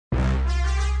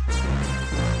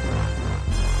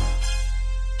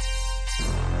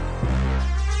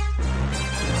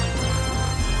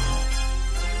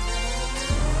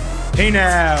Hey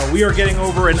now, we are getting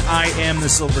over, and I am the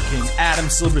Silver King, Adam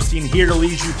Silverstein, here to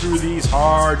lead you through these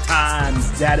hard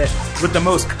times, daddy, with the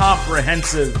most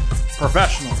comprehensive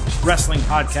professional wrestling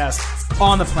podcast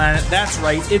on the planet. That's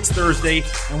right, it's Thursday,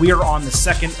 and we are on the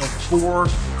second of 4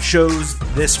 shows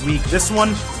this week. This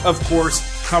one, of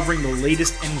course, covering the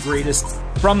latest and greatest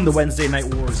from the Wednesday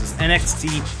Night Wars as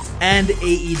NXT and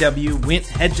AEW went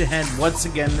head-to-head once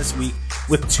again this week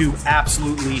with 2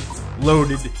 absolutely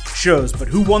loaded shows. But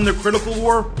who won the critical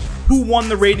war? Who won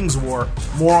the ratings war?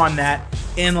 More on that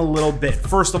in a little bit.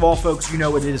 First of all, folks, you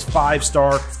know it is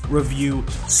 5-star review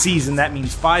season. That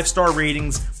means 5-star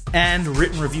ratings and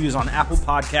written reviews on Apple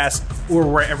Podcasts or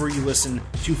wherever you listen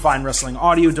to Fine Wrestling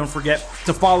Audio. Don't forget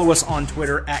to follow us on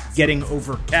Twitter at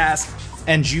GettingOverCast,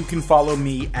 and you can follow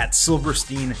me at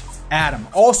Silverstein Adam.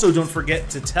 Also, don't forget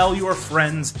to tell your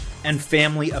friends and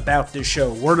family about this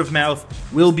show. Word of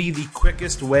mouth will be the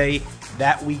quickest way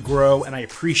that we grow, and I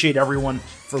appreciate everyone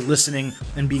for listening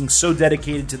and being so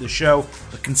dedicated to the show.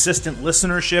 The consistent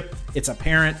listenership, it's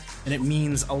apparent, and it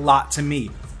means a lot to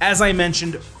me. As I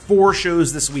mentioned, 4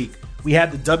 shows this week. We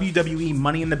had the WWE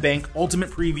Money in the Bank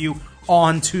Ultimate Preview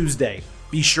on Tuesday.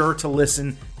 Be sure to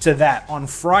listen to that. On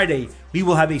Friday, we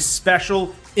will have a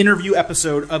special interview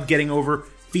episode of Getting Over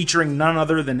featuring none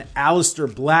other than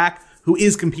Aleister Black, who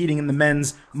is competing in the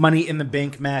men's Money in the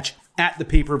Bank match at the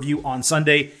pay-per-view on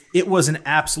Sunday. It was an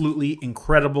absolutely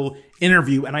incredible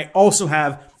interview, and I also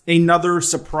have another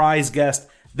surprise guest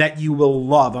that you will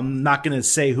love. I'm not going to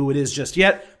say who it is just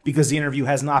yet because the interview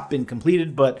has not been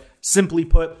completed, but simply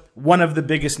put, one of the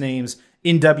biggest names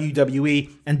in WWE.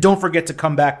 And don't forget to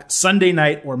come back Sunday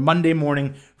night or Monday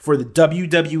morning for the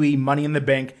WWE Money in the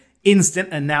Bank instant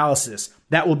analysis.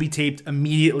 That will be taped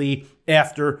immediately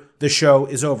after the show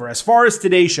is over. As far as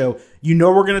today's show, you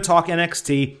know we're going to talk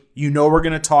NXT. You know we're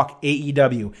going to talk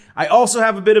AEW. I also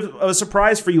have a bit of a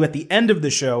surprise for you at the end of the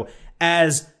show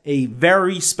as a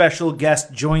very special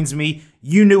guest joins me.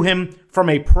 You knew him from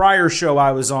a prior show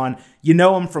I was on. You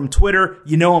know him from Twitter.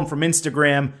 You know him from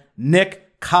Instagram.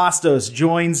 Nick Kostos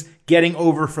joins Getting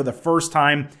Over for the first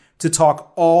time to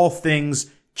talk all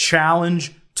things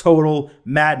Challenge Total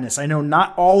Madness. I know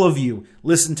not all of you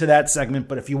listen to that segment,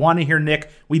 but if you want to hear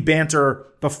Nick, we banter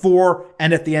before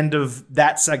and at the end of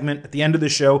that segment, at the end of the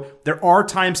show. There are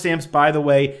timestamps, by the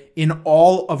way, in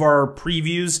all of our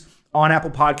previews on Apple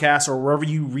Podcasts or wherever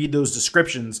you read those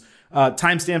descriptions.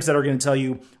 Timestamps that are going to tell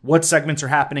you what segments are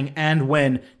happening and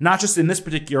when, not just in this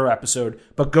particular episode,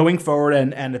 but going forward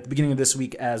and at the beginning of this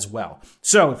week as well.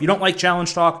 So if you don't like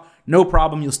Challenge Talk, no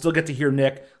problem. You'll still get to hear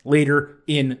Nick later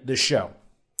in the show.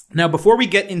 Now, before we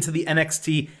get into the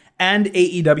NXT and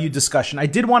AEW discussion, I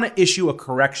did want to issue a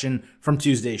correction from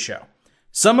Tuesday's show.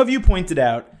 Some of you pointed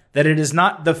out that it is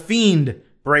not The Fiend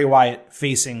Bray Wyatt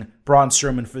facing Braun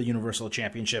Strowman for the Universal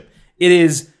Championship. It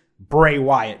is Bray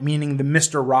Wyatt, meaning the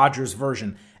Mr. Rogers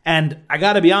version. And I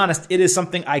got to be honest, it is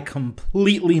something I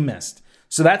completely missed.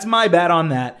 So that's my bad on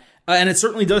that. And it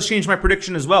certainly does change my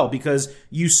prediction as well, because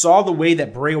you saw the way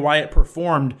that Bray Wyatt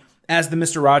performed as the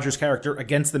Mr. Rogers character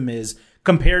against The Miz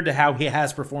compared to how he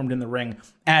has performed in the ring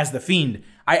as The Fiend.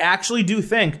 I actually do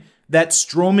think that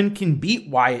Strowman can beat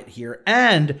Wyatt here,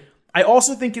 and I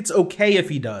also think it's okay if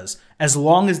he does, as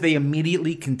long as they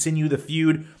immediately continue the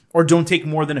feud or don't take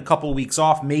more than a couple weeks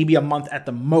off, maybe a month at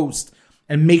the most,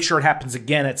 and make sure it happens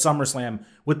again at SummerSlam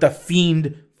with The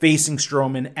Fiend facing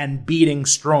Strowman and beating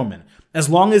Strowman. As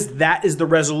long as that is the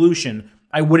resolution,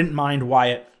 I wouldn't mind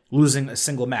Wyatt losing a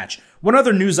single match. One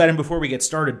other news item before we get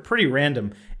started, pretty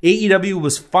random. AEW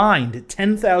was fined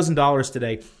 $10,000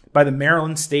 today by the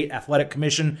Maryland State Athletic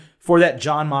Commission for that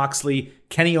Jon Moxley,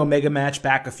 Kenny Omega match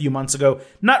back a few months ago.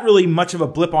 Not really much of a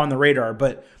blip on the radar,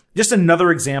 but just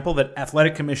another example that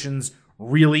athletic commissions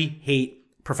really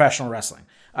hate professional wrestling.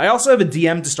 I also have a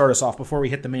DM to start us off before we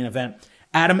hit the main event.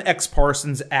 Adam X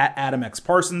Parsons at Adam X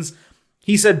Parsons.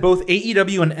 He said both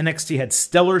AEW and NXT had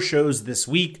stellar shows this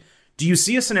week. Do you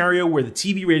see a scenario where the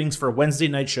TV ratings for Wednesday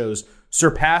night shows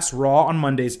surpass Raw on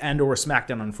Mondays and or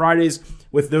SmackDown on Fridays,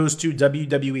 with those 2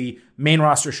 WWE main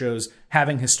roster shows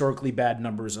having historically bad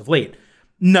numbers of late?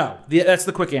 No, that's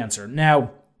the quick answer.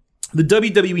 Now, the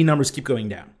WWE numbers keep going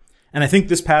down. And I think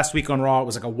this past week on Raw it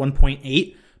was like a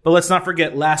 1.8. But let's not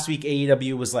forget last week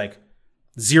AEW was like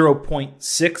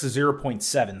 0.6 or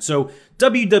 0.7. So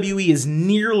WWE is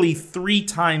nearly 3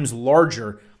 times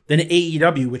larger than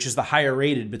AEW, which is the higher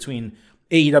rated between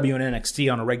AEW and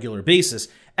NXT on a regular basis.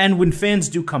 And when fans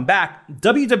do come back,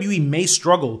 WWE may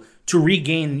struggle to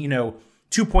regain, 2.2,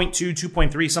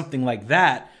 2.3, something like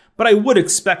that. But I would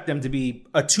expect them to be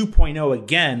a 2.0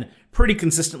 again pretty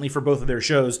consistently for both of their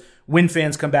shows when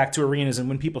fans come back to arenas and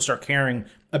when people start caring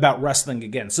about wrestling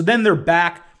again. So then they're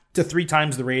back to 3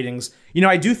 times the ratings.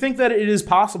 I do think that it is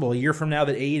possible a year from now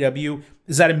that AEW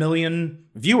is at 1 million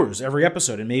viewers every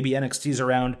episode, and maybe NXT is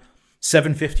around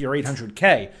 750 or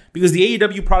 800K, because the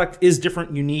AEW product is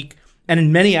different, unique, and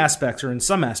in many aspects, or in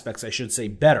some aspects, I should say,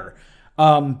 better.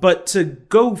 But to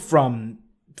go for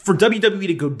WWE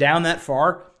to go down that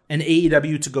far and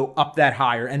AEW to go up that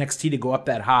high, or NXT to go up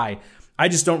that high, I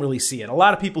just don't really see it. A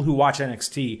lot of people who watch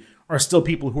NXT are still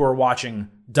people who are watching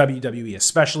WWE,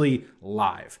 especially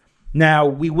live. Now,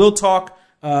 we will talk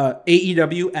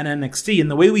AEW and NXT, and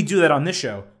the way we do that on this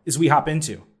show is we hop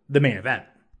into the main event.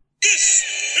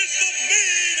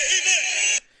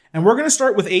 And we're going to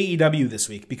start with AEW this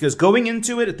week, because going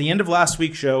into it at the end of last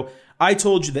week's show, I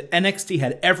told you that NXT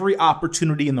had every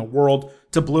opportunity in the world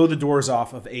to blow the doors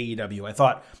off of AEW. I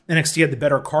thought NXT had the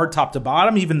better card top to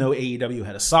bottom, even though AEW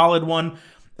had a solid one.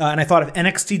 And I thought if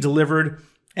NXT delivered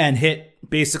and hit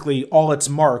basically all its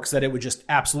marks, that it would just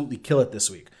absolutely kill it this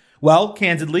week. Well,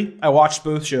 candidly, I watched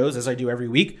both shows, as I do every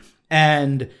week,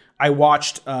 and I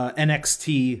watched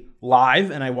NXT live,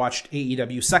 and I watched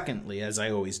AEW secondly, as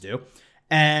I always do.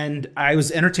 And I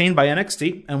was entertained by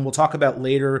NXT, and we'll talk about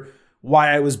later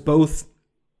why I was both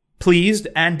pleased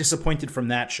and disappointed from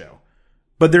that show.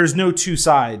 But there's no two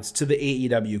sides to the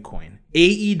AEW coin.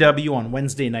 AEW on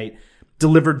Wednesday night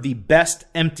delivered the best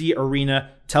empty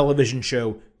arena television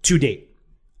show to date.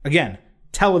 Again,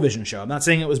 television show. I'm not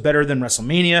saying it was better than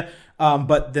WrestleMania,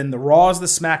 but then the Raws, the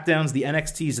SmackDowns, the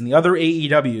NXTs, and the other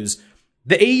AEWs,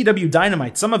 the AEW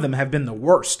Dynamite, some of them have been the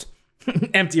worst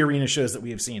empty arena shows that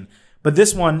we have seen. But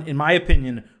this one, in my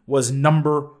opinion, was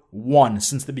number 1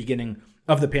 since the beginning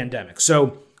of the pandemic.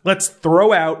 So let's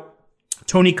throw out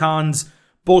Tony Khan's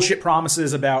bullshit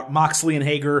promises about Moxley and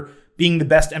Hager being the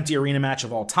best empty arena match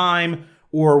of all time,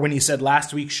 or when he said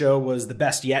last week's show was the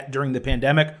best yet during the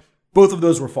pandemic. Both of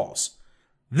those were false.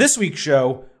 This week's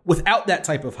show, without that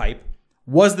type of hype,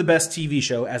 was the best TV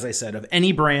show, as I said, of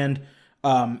any brand.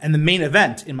 And the main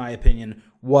event, in my opinion,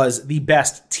 was the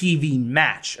best TV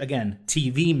match. Again,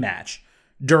 TV match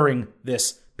during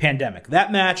this pandemic.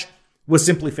 That match was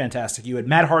simply fantastic. You had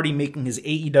Matt Hardy making his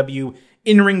AEW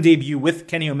in-ring debut with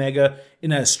Kenny Omega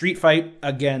in a street fight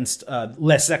against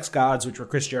Les Sex Gods, which were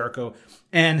Chris Jericho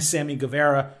and Sammy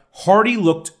Guevara. Hardy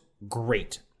looked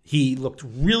great. He looked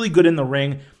really good in the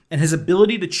ring, and his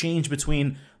ability to change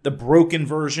between the broken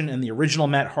version and the original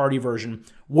Matt Hardy version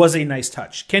was a nice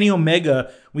touch. Kenny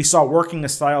Omega, we saw working a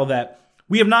style that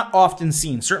we have not often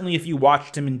seen. Certainly if you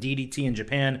watched him in DDT in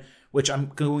Japan, which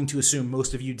I'm going to assume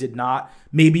most of you did not.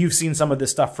 Maybe you've seen some of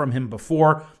this stuff from him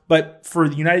before, but for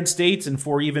the United States and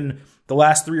for even the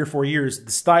last 3 or 4 years,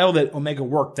 the style that Omega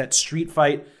worked, that street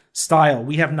fight style,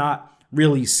 we have not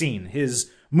really seen. His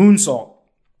moonsault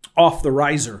off the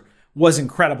riser was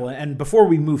incredible. And before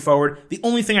we move forward, the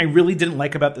only thing I really didn't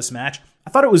like about this match, I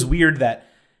thought it was weird that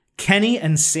Kenny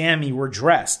and Sammy were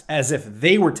dressed as if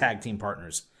they were tag team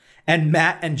partners, and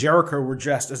Matt and Jericho were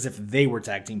dressed as if they were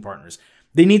tag team partners.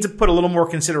 They need to put a little more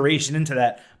consideration into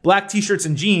that. Black t-shirts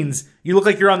and jeans, you look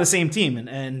like you're on the same team.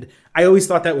 And I always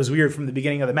thought that was weird from the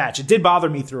beginning of the match. It did bother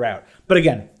me throughout. But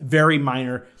again, very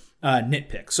minor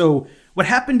nitpick. So what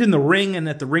happened in the ring and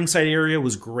at the ringside area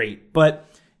was great. But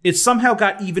it somehow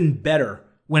got even better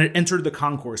when it entered the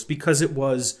concourse because it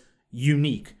was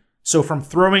unique. So from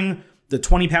throwing the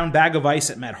 20-pound bag of ice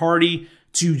at Matt Hardy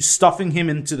to stuffing him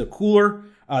into the cooler,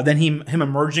 then him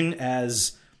emerging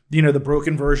as the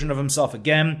broken version of himself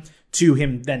again, to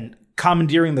him then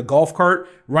commandeering the golf cart,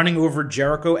 running over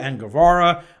Jericho and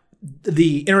Guevara,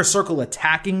 the Inner Circle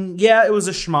attacking. Yeah, it was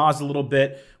a schmoz a little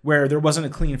bit where there wasn't a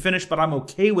clean finish, but I'm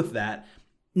okay with that.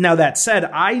 Now, that said,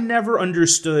 I never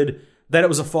understood that it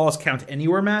was a Falls Count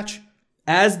Anywhere match.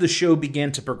 As the show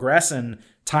began to progress and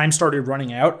time started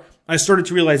running out, I started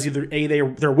to realize either A,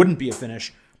 there wouldn't be a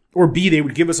finish, or B, they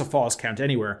would give us a Falls Count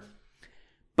Anywhere.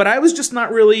 But I was just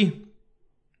not really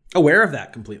aware of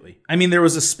that completely. I mean, there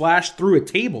was a splash through a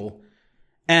table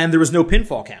and there was no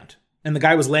pinfall count and the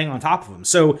guy was laying on top of him.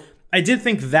 So I did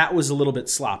think that was a little bit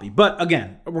sloppy. But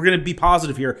again, we're going to be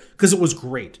positive here because it was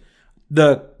great.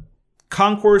 The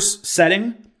concourse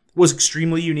setting was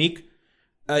extremely unique.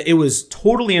 It was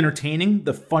totally entertaining,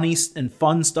 the funny and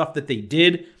fun stuff that they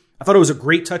did. I thought it was a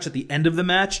great touch at the end of the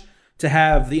match to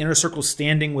have the Inner Circle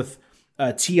standing with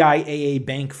TIAA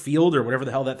Bank Field, or whatever the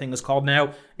hell that thing is called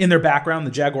now, in their background,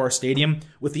 the Jaguar Stadium,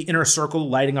 with the Inner Circle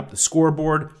lighting up the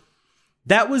scoreboard.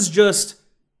 That was just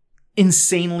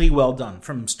insanely well done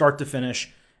from start to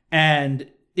finish, and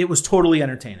it was totally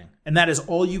entertaining. And that is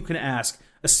all you can ask,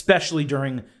 especially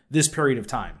during this period of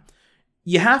time.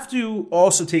 you have to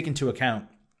also take into account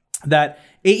that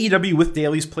AEW with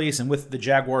Daly's Place and with the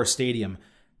Jaguar Stadium,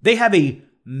 they have a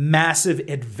massive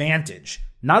advantage,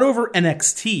 not over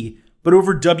NXT, but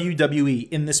over WWE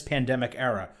in this pandemic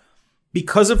era.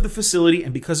 Because of the facility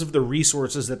and because of the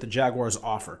resources that the Jaguars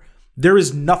offer, there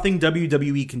is nothing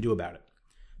WWE can do about it.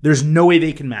 There's no way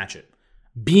they can match it.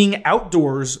 Being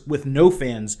outdoors with no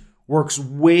fans works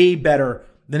way better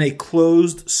than a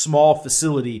closed, small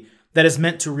facility that is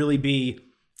meant to really be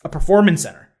a performance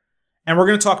center. And we're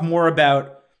going to talk more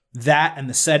about that and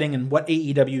the setting and what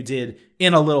AEW did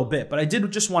in a little bit. But I did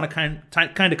just want to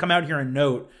kind of come out here and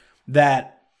note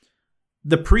that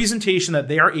the presentation that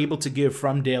they are able to give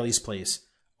from Daly's Place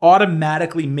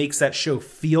automatically makes that show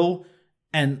feel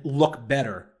and look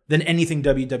better than anything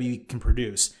WWE can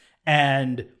produce.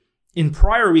 And in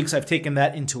prior weeks, I've taken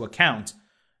that into account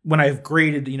when I've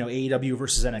graded, AEW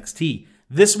versus NXT.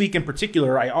 This week in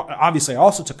particular, I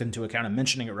also took into account, I'm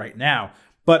mentioning it right now,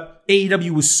 but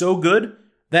AEW was so good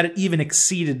that it even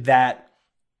exceeded that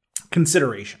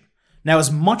consideration. Now,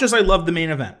 as much as I loved the main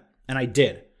event, and I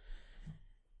did,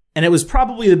 and it was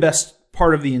probably the best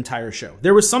part of the entire show,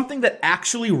 there was something that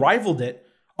actually rivaled it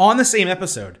on the same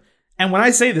episode. And when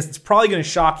I say this, it's probably going to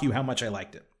shock you how much I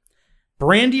liked it.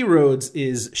 Brandi Rhodes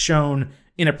is shown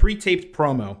in a pre-taped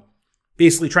promo,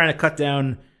 basically trying to cut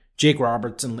down Jake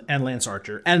Roberts and Lance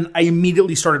Archer. And I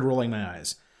immediately started rolling my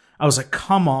eyes. I was like,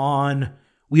 come on.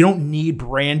 We don't need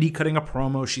Brandi cutting a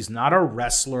promo. She's not a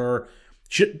wrestler.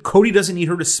 Cody doesn't need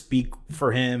her to speak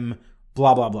for him,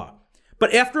 blah, blah, blah.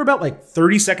 But after about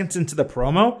 30 seconds into the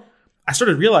promo, I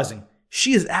started realizing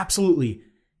she is absolutely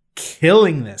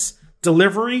killing this.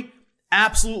 Delivery,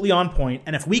 absolutely on point.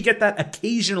 And if we get that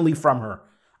occasionally from her,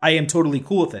 I am totally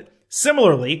cool with it.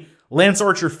 Similarly, Lance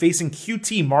Archer facing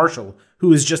QT Marshall,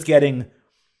 who is just getting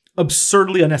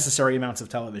absurdly unnecessary amounts of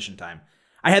television time.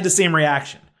 I had the same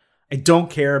reaction. I don't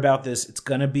care about this. It's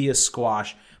going to be a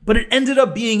squash. But it ended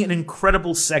up being an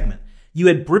incredible segment. You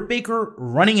had Britt Baker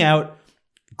running out,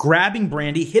 grabbing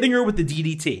Brandi, hitting her with the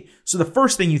DDT. So the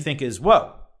first thing you think is,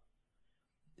 whoa,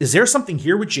 is there something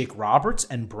here with Jake Roberts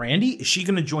and Brandi? Is she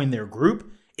going to join their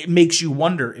group? It makes you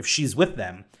wonder if she's with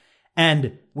them.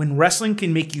 And when wrestling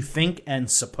can make you think and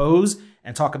suppose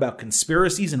and talk about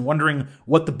conspiracies and wondering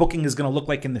what the booking is going to look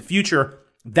like in the future,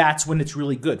 that's when it's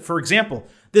really good. For example,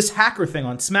 this hacker thing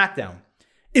on SmackDown.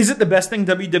 Is it the best thing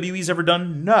WWE's ever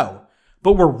done? No.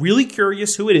 But we're really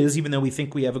curious who it is, even though we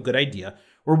think we have a good idea.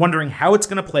 We're wondering how it's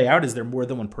going to play out. Is there more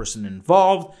than one person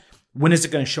involved? When is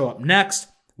it going to show up next?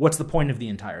 What's the point of the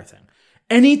entire thing?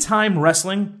 Anytime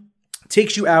wrestling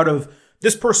takes you out of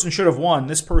this person should have won,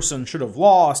 this person should have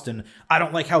lost, and I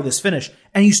don't like how this finished,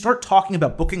 and you start talking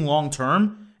about booking long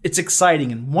term, it's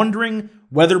exciting. And wondering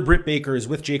whether Britt Baker is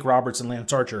with Jake Roberts and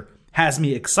Lance Archer has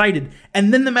me excited.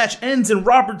 And then the match ends and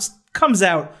Roberts comes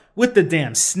out with the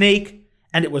damn snake,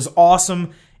 and it was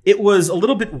awesome. It was a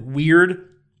little bit weird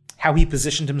how he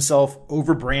positioned himself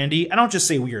over Brandi. I don't just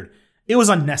say weird. It was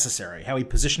unnecessary how he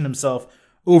positioned himself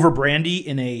over Brandi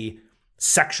in a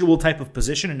sexual type of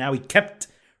position, and now he kept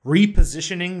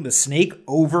repositioning the snake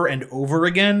over and over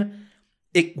again.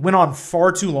 It went on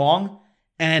far too long,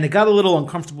 and it got a little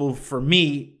uncomfortable for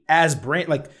me as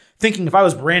Brandi. Thinking if I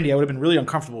was Brandi, I would have been really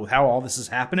uncomfortable with how all this is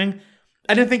happening.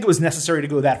 I didn't think it was necessary to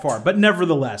go that far, but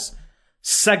nevertheless,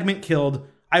 segment killed.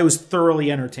 I was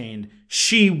thoroughly entertained.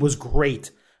 She was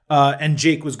great, and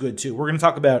Jake was good too. We're going to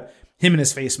talk about him and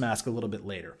his face mask a little bit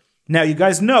later. Now, you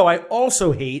guys know I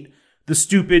also hate the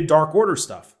stupid Dark Order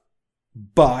stuff,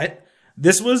 but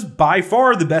this was by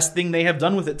far the best thing they have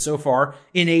done with it so far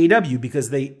in AEW because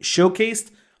they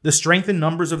showcased the strength and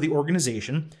numbers of the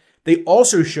organization. They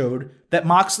also showed that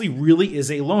Moxley really is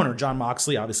a loner. Jon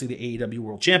Moxley, obviously the AEW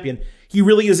World Champion, he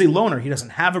really is a loner. He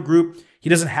doesn't have a group. He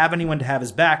doesn't have anyone to have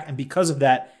his back, and because of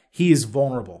that, he is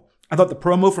vulnerable. I thought the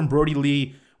promo from Brody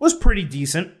Lee was pretty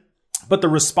decent, but the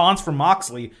response from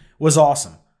Moxley was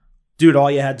awesome. Dude,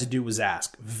 all you had to do was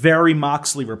ask. Very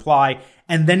Moxley reply,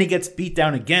 and then he gets beat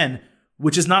down again,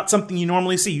 which is not something you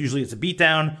normally see. Usually it's a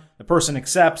beatdown, the person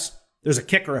accepts, there's a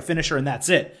kick or a finisher, and that's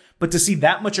it. But to see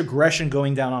that much aggression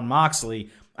going down on Moxley,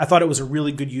 I thought it was a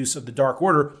really good use of the Dark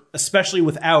Order, especially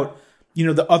without,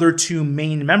 the other two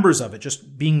main members of it,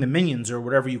 just being the minions or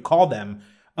whatever you call them.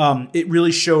 It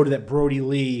really showed that Brody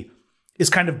Lee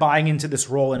is kind of buying into this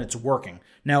role and it's working.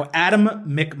 Now, Adam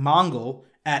McMongle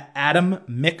at Adam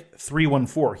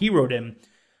Mick314, he wrote in,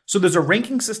 so there's a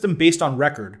ranking system based on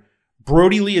record.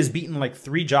 Brody Lee has beaten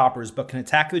 3 jobbers, but can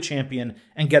attack the champion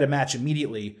and get a match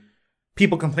immediately.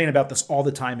 People complain about this all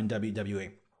the time in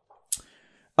WWE.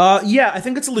 Yeah, I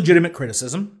think it's a legitimate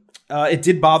criticism. It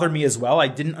did bother me as well. I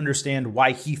didn't understand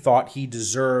why he thought he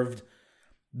deserved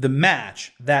the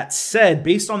match. That said,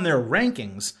 based on their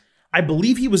rankings, I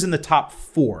believe he was in the top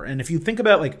 4. And if you think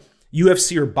about like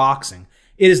UFC or boxing,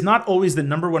 it is not always the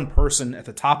number one person at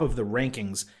the top of the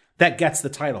rankings that gets the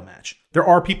title match. There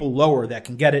are people lower that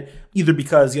can get it, either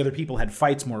because the other people had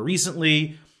fights more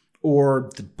recently, or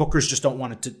the bookers just don't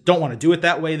want to do it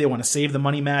that way. They want to save the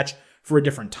money match for a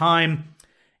different time.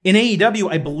 In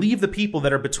AEW, I believe the people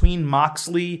that are between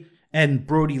Moxley and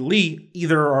Brody Lee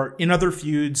either are in other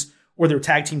feuds, or they're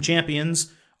tag team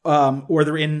champions, or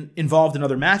they're involved in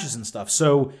other matches and stuff.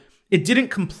 So it didn't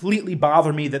completely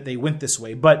bother me that they went this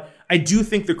way, but I do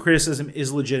think the criticism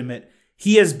is legitimate.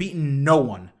 He has beaten no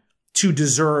one to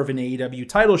deserve an AEW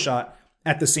title shot.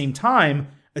 At the same time,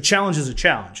 a challenge is a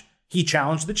challenge. He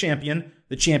challenged the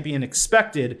champion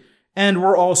expected, and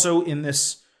we're also in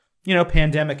this,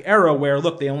 pandemic era where,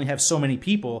 look, they only have so many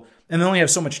people and they only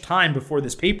have so much time before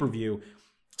this pay-per-view.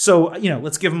 So,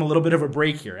 let's give him a little bit of a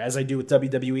break here, as I do with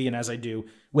WWE and as I do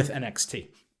with NXT.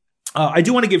 I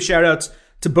do want to give shout-outs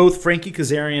to both Frankie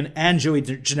Kazarian and Joey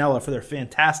Janela for their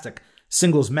fantastic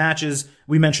singles matches.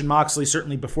 We mentioned Moxley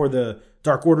certainly before the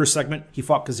Dark Order segment. He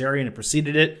fought Kazarian and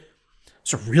preceded it.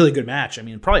 It's a really good match. I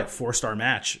mean, probably a 4-star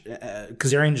match.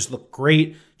 Kazarian just looked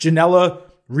great. Janela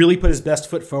really put his best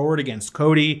foot forward against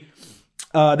Cody.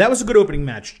 That was a good opening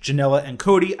match, Janela and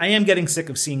Cody. I am getting sick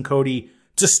of seeing Cody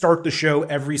to start the show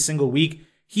every single week.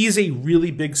 He's a really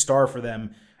big star for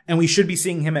them, and we should be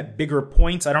seeing him at bigger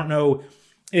points. I don't know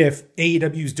if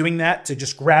AEW is doing that to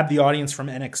just grab the audience from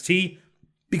NXT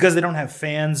because they don't have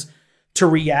fans to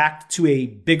react to a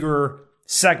bigger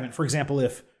segment. For example,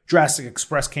 if Jurassic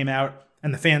Express came out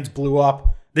and the fans blew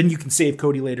up, then you can save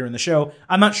Cody later in the show.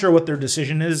 I'm not sure what their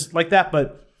decision is like that,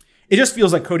 but it just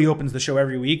feels like Cody opens the show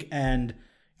every week, and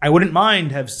I wouldn't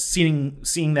mind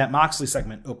seeing that Moxley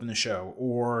segment open the show,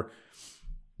 or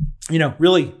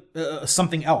really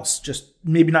something else. Just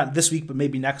maybe not this week, but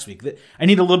maybe next week. I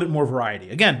need a little bit more variety.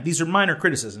 Again, these are minor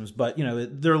criticisms, but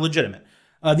they're legitimate.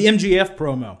 The MJF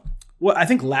promo. Well, I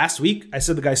think last week I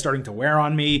said the guy's starting to wear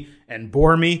on me and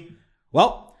bore me.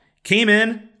 Well, came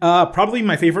in, probably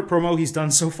my favorite promo he's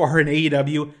done so far in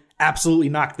AEW. Absolutely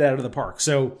knocked that out of the park.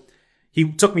 So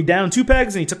he took me down 2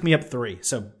 pegs and he took me up 3.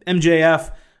 So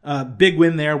MJF, big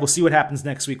win there. We'll see what happens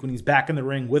next week when he's back in the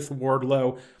ring with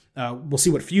Wardlow. We'll see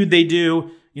what feud they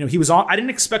do. He was on. I didn't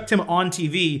expect him on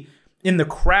TV in the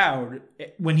crowd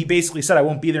when he basically said, I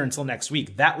won't be there until next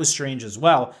week. That was strange as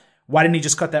well. Why didn't he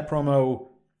just cut that promo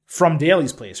from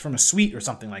Daly's place, from a suite or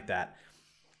something like that?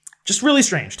 Just really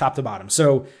strange, top to bottom.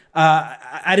 So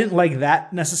I didn't like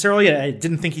that necessarily. I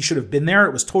didn't think he should have been there.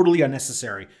 It was totally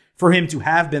unnecessary for him to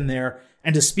have been there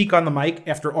and to speak on the mic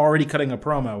after already cutting a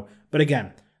promo. But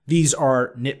again, these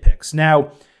are nitpicks.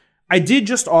 Now, I did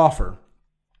just offer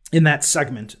in that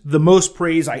segment the most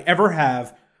praise I ever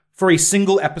have for a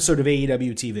single episode of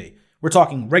AEW TV. We're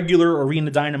talking regular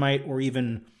Arena Dynamite or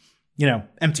even,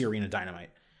 empty Arena Dynamite.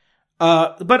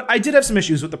 But I did have some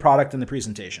issues with the product and the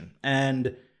presentation.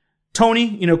 And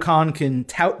Tony, Khan can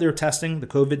tout their testing, the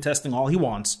COVID testing, all he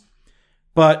wants.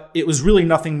 But it was really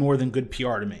nothing more than good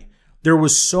PR to me. There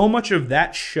was so much of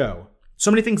that show,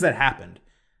 so many things that happened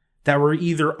that were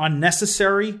either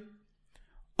unnecessary,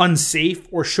 unsafe,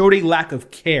 or showed a lack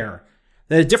of care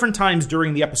that at different times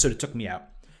during the episode it took me out.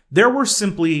 There were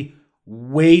simply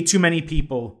way too many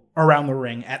people around the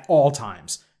ring at all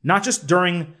times. Not just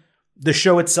during the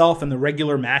show itself and the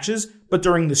regular matches, but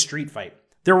during the street fight.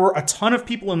 There were a ton of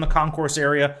people in the concourse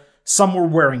area. Some were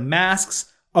wearing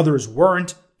masks, others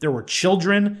weren't. There were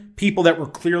children, people that were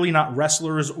clearly not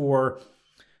wrestlers or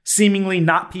seemingly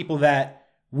not people that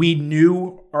we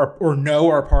knew or know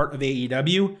are part of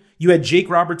AEW. You had Jake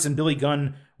Roberts and Billy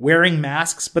Gunn wearing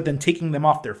masks, but then taking them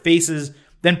off their faces,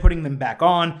 then putting them back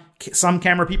on. Some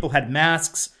camera people had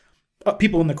masks.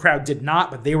 People in the crowd did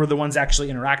not, but they were the ones actually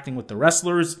interacting with the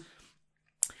wrestlers.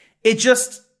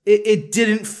 It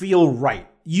didn't feel right.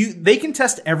 They can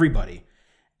test everybody,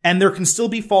 and there can still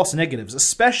be false negatives,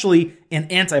 especially in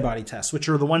antibody tests, which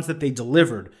are the ones that they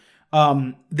delivered.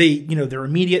 They're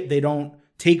immediate. They don't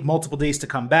take multiple days to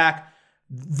come back.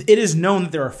 It is known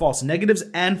that there are false negatives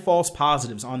and false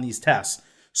positives on these tests.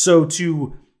 So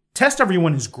to test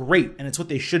everyone is great, and it's what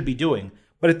they should be doing.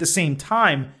 But at the same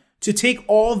time, to take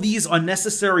all these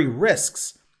unnecessary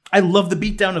risks, I love the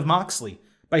beatdown of Moxley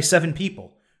by 7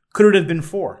 people. Could it have been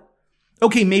 4?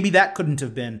 Okay, maybe that couldn't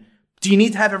have been. Do you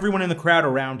need to have everyone in the crowd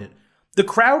around it? The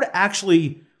crowd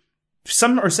actually,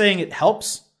 some are saying it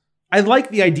helps. I like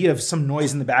the idea of some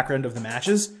noise in the background of the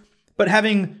matches, but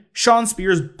having Shawn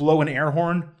Spears blow an air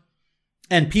horn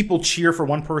and people cheer for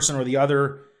one person or the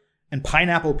other, and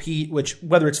Pineapple Pete, which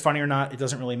whether it's funny or not, it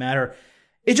doesn't really matter.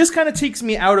 it just kind of takes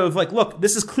me out of like, look,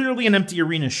 this is clearly an empty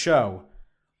arena show.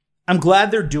 I'm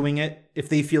glad they're doing it if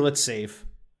they feel it's safe,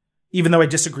 even though I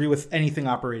disagree with anything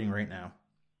operating right now.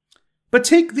 But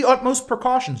take the utmost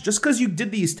precautions. Just because you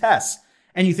did these tests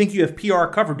and you think you have PR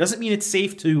covered doesn't mean it's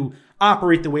safe to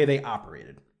operate the way they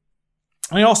operated.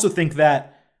 I also think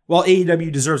that while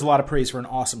AEW deserves a lot of praise for an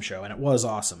awesome show, and it was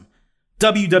awesome,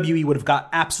 WWE would have got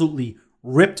absolutely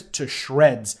ripped to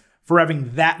shreds for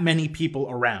having that many people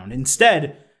around.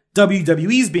 Instead,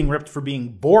 WWE is being ripped for being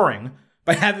boring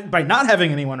by not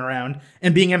having anyone around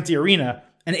and being empty arena,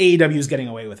 and AEW is getting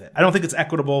away with it. I don't think it's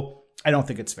equitable. I don't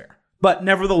think it's fair. But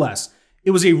nevertheless,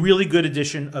 it was a really good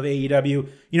edition of AEW.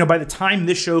 You know, by the time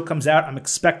this show comes out, I'm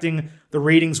expecting the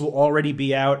ratings will already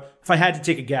be out. If I had to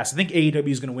take a guess, I think AEW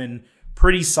is going to win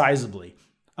pretty sizably.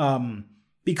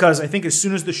 Because I think as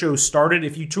soon as the show started,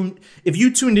 if you tuned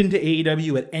into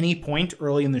AEW at any point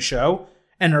early in the show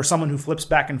and are someone who flips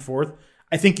back and forth,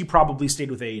 I think you probably stayed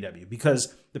with AEW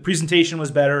because the presentation was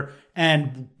better.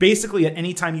 And basically at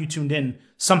any time you tuned in,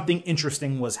 something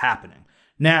interesting was happening.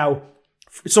 Now,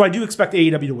 so I do expect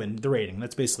AEW to win the rating.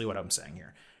 That's basically what I'm saying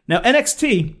here. Now,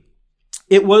 NXT,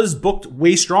 it was booked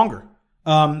way stronger.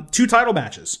 2 title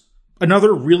matches.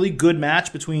 Another really good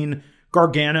match between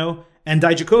Gargano and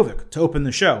Dijakovic to open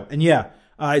the show. And yeah,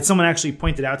 someone actually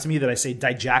pointed out to me that I say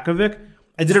Dijakovic.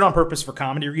 I did it on purpose for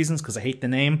comedy reasons because I hate the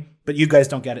name, but you guys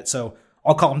don't get it, so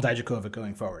I'll call him Dijakovic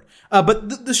going forward.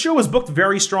 But the show was booked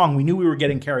very strong. We knew we were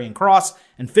getting Karrion Kross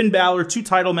and Finn Balor, 2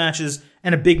 title matches,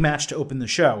 and a big match to open the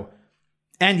show.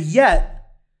 And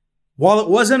yet, while it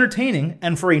was entertaining,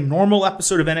 and for a normal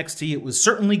episode of NXT, it was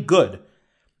certainly good,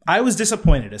 I was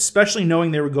disappointed, especially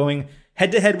knowing they were going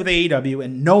head-to-head with AEW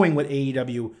and knowing what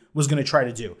AEW was going to try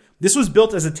to do. This was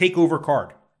built as a takeover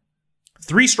card.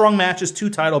 3 strong matches,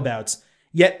 2 title bouts,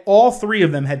 yet all 3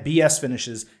 of them had BS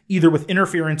finishes, either with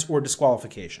interference or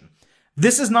disqualification.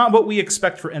 This is not what we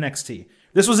expect for NXT.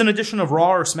 This was an edition of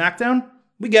Raw or SmackDown.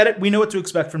 We get it. We know what to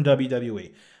expect from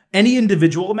WWE. Any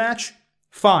individual match,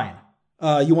 fine.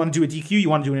 You want to do a DQ? You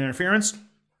want to do an interference?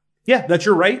 Yeah, that's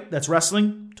your right. That's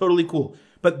wrestling. Totally cool.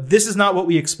 But this is not what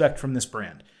we expect from this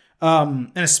brand.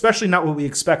 And especially not what we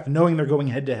expect knowing they're going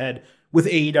head-to-head with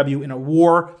AEW in a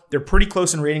war. They're pretty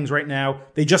close in ratings right now.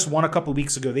 They just won a couple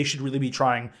weeks ago. They should really be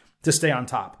trying to stay on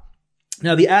top.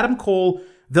 Now, the Adam Cole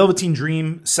Velveteen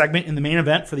Dream segment in the main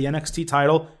event for the NXT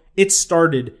title, it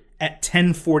started at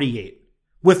 10:48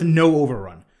 with no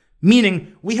overrun,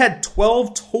 meaning we had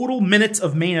 12 total minutes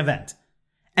of main event.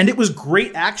 And it was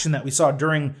great action that we saw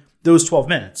during those 12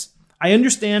 minutes. I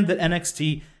understand that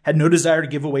NXT had no desire to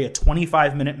give away a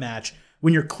 25-minute match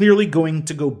when you're clearly going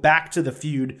to go back to the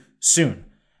feud soon.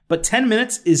 But 10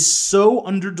 minutes is so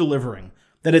under-delivering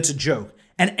that it's a joke.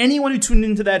 And anyone who tuned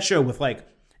into that show with like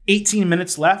 18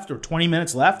 minutes left or 20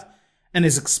 minutes left and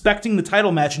is expecting the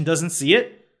title match and doesn't see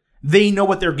it, they know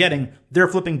what they're getting. They're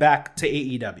flipping back to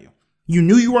AEW. You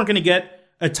knew you weren't going to get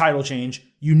a title change.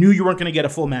 You knew you weren't going to get a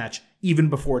full match even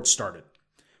before it started.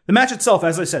 The match itself,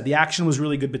 as I said, the action was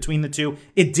really good between the two.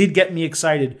 It did get me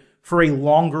excited for a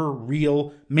longer,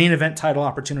 real main event title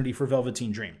opportunity for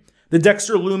Velveteen Dream. The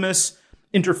Dexter Lumis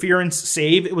interference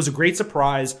save, it was a great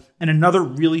surprise and another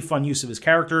really fun use of his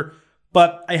character,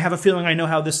 but I have a feeling I know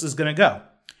how this is going to go.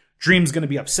 Dream's going to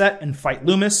be upset and fight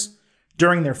Lumis.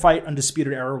 During their fight,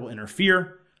 Undisputed Era will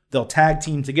interfere. They'll tag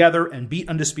team together and beat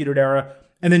Undisputed Era,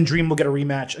 and then Dream will get a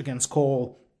rematch against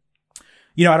Cole.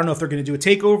 You know, I don't know if they're going to do a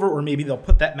takeover or maybe they'll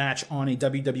put that match on a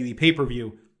WWE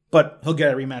pay-per-view, but he'll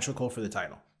get a rematch with Cole for the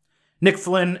title. Nick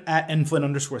Flynn at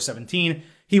nflynn_17.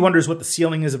 He wonders what the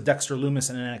ceiling is of Dexter Lumis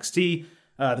in NXT.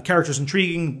 The character's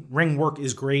intriguing, ring work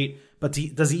is great, but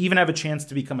does he even have a chance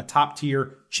to become a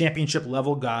top-tier,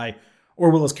 championship-level guy,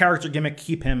 or will his character gimmick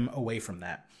keep him away from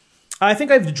that? I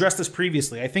think I've addressed this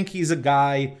previously. I think he's a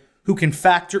guy who can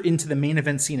factor into the main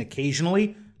event scene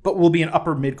occasionally, but will be an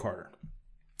upper mid-carder.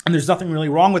 And there's nothing really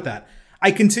wrong with that. I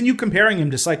continue comparing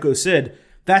him to Psycho Sid.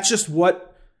 That's just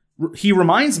what he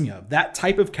reminds me of. That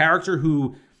type of character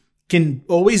who can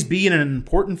always be in an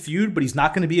important feud, but he's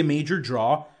not going to be a major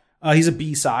draw. He's a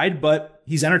B-side, but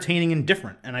he's entertaining and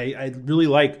different. And I really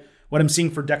like what I'm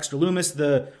seeing for Dexter Lumis.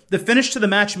 The finish to the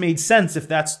match made sense if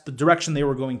that's the direction they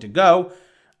were going to go.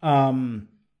 And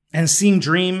seeing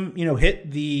Dream,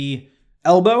 hit the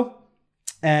elbow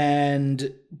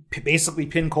and basically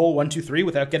pin Cole 1, 2, 3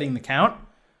 without getting the count.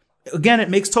 Again, it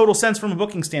makes total sense from a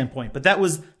booking standpoint, but that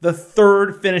was the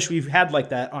 3rd finish we've had like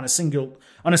that on a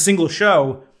single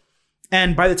show.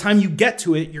 And by the time you get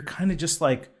to it, you're kind of just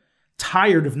like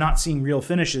tired of not seeing real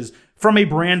finishes from a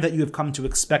brand that you have come to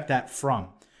expect that from.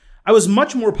 I was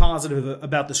much more positive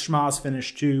about the schmozz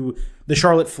finish to the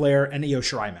Charlotte Flair and Io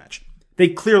Shirai match. They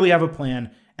clearly have a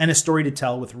plan and a story to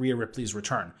tell with Rhea Ripley's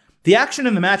return. The action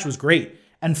in the match was great.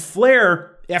 And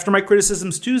Flair, after my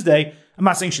criticisms Tuesday, I'm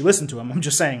not saying she listened to him. I'm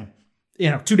just saying,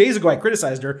 2 days ago I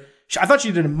criticized her. I thought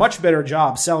she did a much better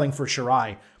job selling for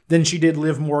Shirai than she did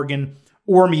Liv Morgan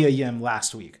or Mia Yim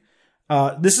last week.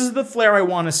 This is the Flair I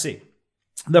want to see.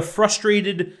 The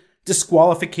frustrated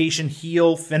disqualification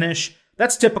heel finish,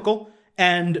 that's typical.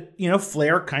 And,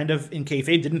 Flair kind of, in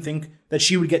kayfabe, didn't think that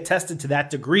she would get tested to that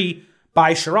degree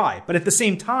by Shirai. But at the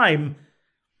same time,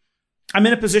 I'm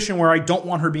in a position where I don't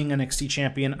want her being NXT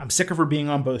champion. I'm sick of her being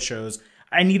on both shows.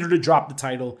 I need her to drop the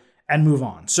title and move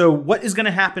on. So what is going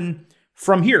to happen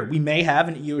from here? We may have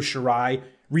an Io Shirai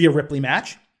Rhea Ripley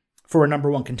match for a number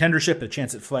one contendership, a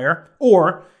chance at Flair.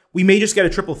 Or we may just get a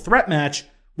triple threat match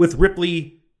with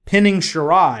Ripley pinning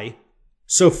Shirai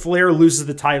so Flair loses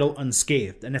the title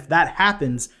unscathed. And if that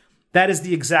happens, that is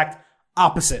the exact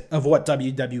opposite of what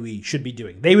WWE should be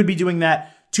doing. They would be doing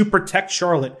that to protect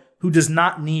Charlotte, who does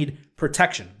not need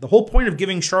protection. The whole point of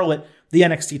giving Charlotte the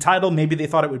NXT title, maybe they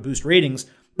thought it would boost ratings,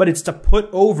 but it's to put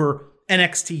over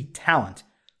NXT talent.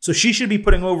 So she should be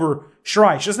putting over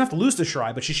Shirai. She doesn't have to lose to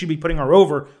Shirai, but she should be putting her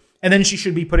over. And then she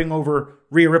should be putting over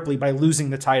Rhea Ripley by losing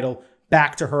the title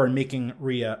back to her and making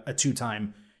Rhea a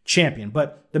two-time champion.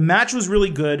 But the match was really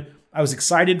good. I was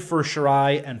excited for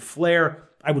Shirai and Flair.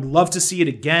 I would love to see it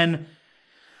again.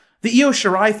 The Io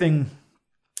Shirai thing,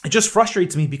 it just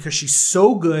frustrates me because she's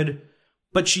so good,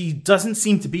 but she doesn't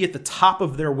seem to be at the top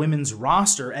of their women's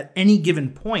roster at any given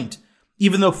point,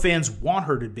 even though fans want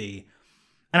her to be.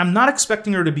 And I'm not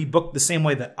expecting her to be booked the same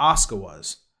way that Asuka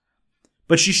was,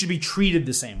 but she should be treated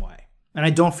the same way. And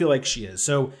I don't feel like she is.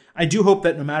 So I do hope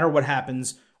that no matter what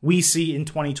happens, we see in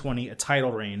 2020 a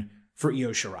title reign for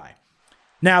Io Shirai.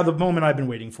 Now, the moment I've been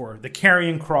waiting for, the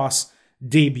Karrion Kross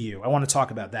debut. I want to talk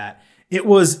about that. It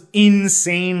was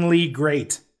insanely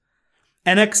great.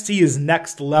 NXT is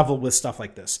next level with stuff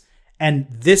like this. And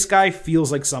this guy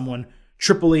feels like someone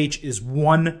Triple H is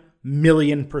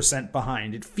 1,000,000%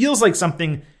 behind. It feels like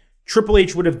something Triple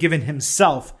H would have given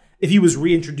himself if he was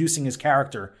reintroducing his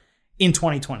character in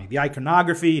 2020. The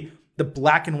iconography, the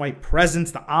black and white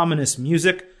presence, the ominous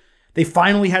music. They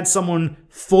finally had someone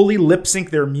fully lip sync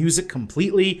their music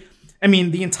completely. I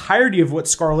mean, the entirety of what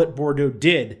Scarlett Bordeaux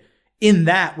did in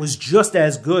that was just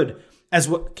as good as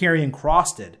what Karrion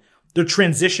Kross did. The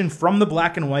transition from the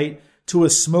black and white to a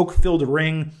smoke-filled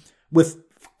ring with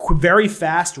very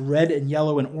fast red and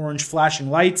yellow and orange flashing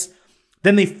lights.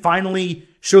 Then they finally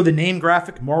show the name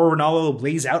graphic. Mauro Ranallo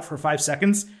lays out for 5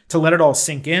 seconds to let it all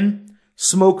sink in.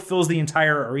 Smoke fills the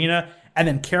entire arena. And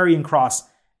then Karrion Kross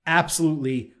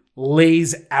absolutely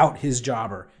lays out his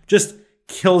jobber. Just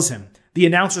kills him. The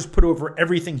announcers put over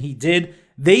everything he did.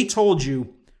 They told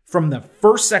you from the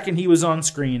first second he was on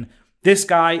screen, this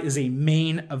guy is a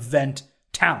main event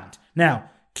talent. Now,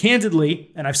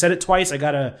 candidly, and I've said it twice, I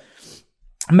got a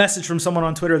message from someone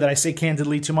on Twitter that I say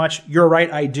candidly too much. You're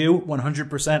right, I do,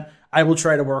 100%. I will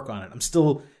try to work on it. I'm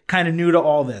still kind of new to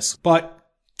all this. But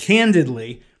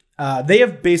candidly, they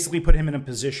have basically put him in a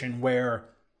position where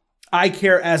I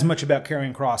care as much about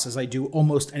Karrion Kross as I do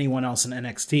almost anyone else in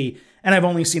NXT, and I've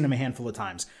only seen him a handful of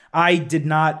times. I did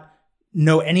not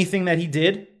know anything that he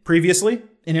did previously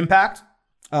in Impact.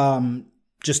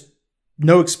 Just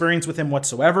no experience with him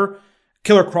whatsoever.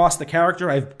 Killer Kross, the character,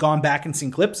 I've gone back and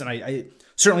seen clips, and I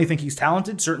certainly think he's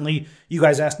talented. Certainly, you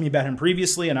guys asked me about him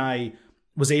previously, and I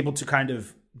was able to kind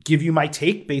of give you my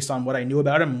take based on what I knew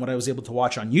about him and what I was able to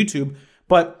watch on YouTube.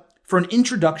 But for an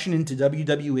introduction into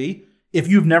WWE, if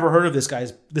you've never heard of this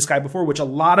guy before, which a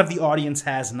lot of the audience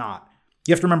has not,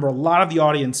 you have to remember a lot of the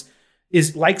audience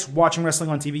likes watching wrestling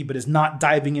on TV, but is not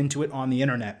diving into it on the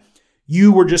internet.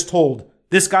 You were just told,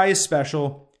 this guy is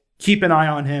special. Keep an eye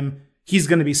on him. He's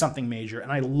going to be something major.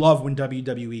 And I love when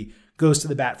WWE goes to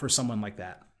the bat for someone like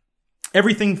that.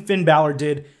 Everything Finn Balor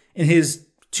did in his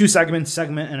segment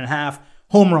and a half,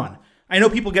 home run. I know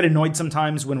people get annoyed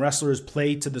sometimes when wrestlers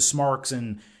play to the smarks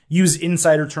and use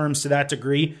insider terms to that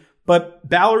degree, but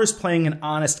Balor is playing an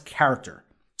honest character.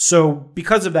 So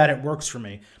because of that, it works for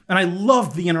me. And I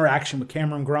loved the interaction with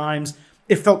Cameron Grimes.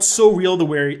 It felt so real the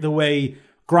way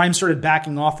Grimes started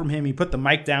backing off from him. He put the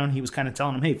mic down. He was kind of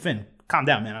telling him, hey, Finn, calm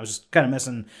down, man. I was just kind of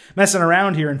messing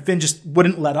around here. And Finn just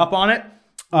wouldn't let up on it.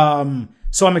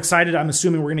 So I'm excited. I'm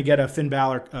assuming we're going to get a Finn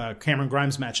Balor, Cameron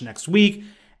Grimes match next week.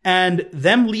 And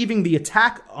them leaving the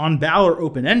attack on Balor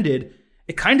open-ended,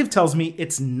 it kind of tells me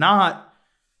it's not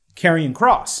Karrion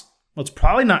Kross. Well, it's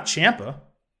probably not Ciampa.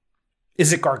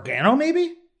 Is it Gargano,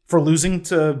 maybe? For losing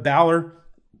to Balor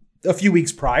a few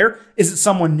weeks prior? Is it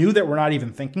someone new that we're not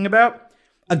even thinking about?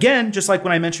 Again, just like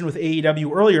when I mentioned with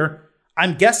AEW earlier,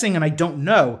 I'm guessing and I don't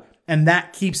know. and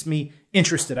that keeps me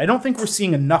interested. I don't think we're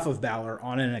seeing enough of Balor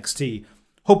on NXT.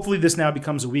 Hopefully this now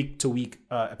becomes a week-to-week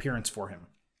appearance for him.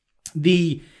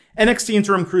 The NXT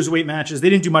Interim Cruiserweight matches, they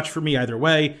didn't do much for me either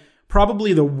way.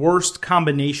 Probably the worst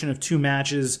combination of two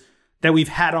matches that we've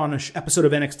had on an episode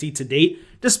of NXT to date,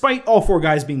 despite all four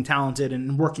guys being talented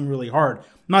and working really hard. I'm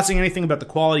not saying anything about the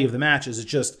quality of the matches. It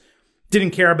just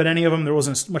didn't care about any of them. There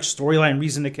wasn't much storyline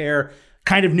reason to care.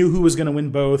 Kind of knew who was going to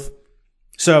win both.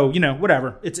 So,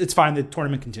 whatever. It's fine. The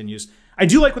tournament continues. I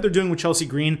do like what they're doing with Chelsea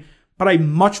Green, but I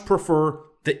much prefer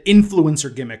the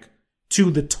influencer gimmick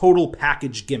to the total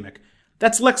package gimmick.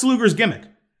 That's Lex Luger's gimmick.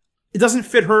 It doesn't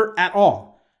fit her at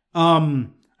all.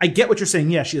 I get what you're saying.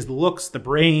 Yeah, she has the looks, the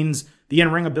brains, the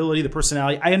in-ring ability, the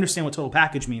personality. I understand what total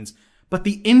package means. But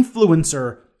the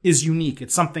influencer is unique.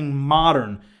 It's something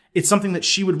modern. It's something that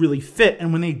she would really fit.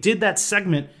 And when they did that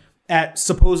segment at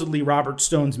supposedly Robert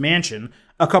Stone's mansion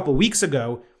a couple weeks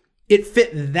ago, it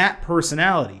fit that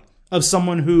personality of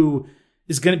someone who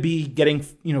is going to be getting,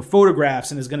 photographs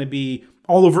and is going to be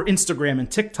all over Instagram and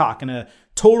TikTok and a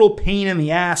total pain in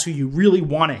the ass who you really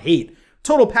want to hate.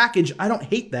 Total package, I don't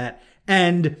hate that.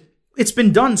 And it's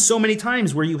been done so many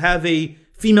times where you have a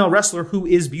female wrestler who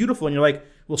is beautiful and you're like,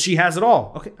 well, she has it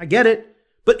all. Okay, I get it.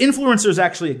 But influencer is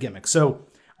actually a gimmick. So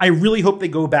I really hope they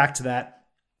go back to that.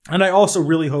 And I also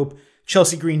really hope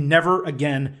Chelsea Green never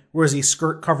again wears a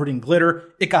skirt covered in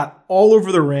glitter. It got all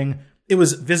over the ring. It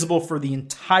was visible for the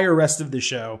entire rest of the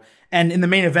show. And in the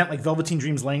main event, like Velveteen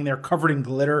Dream's laying there covered in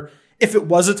glitter. If it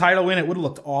was a title win, it would have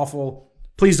looked awful.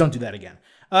 Please don't do that again.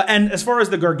 And as far as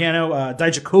the Gargano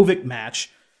Dijakovic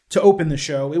match to open the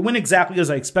show, it went exactly as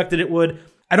I expected it would.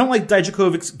 I don't like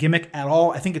Dijakovic's gimmick at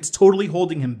all. I think it's totally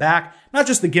holding him back. Not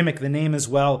just the gimmick, the name as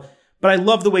well. But I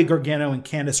love the way Gargano and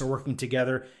Candice are working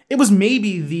together. It was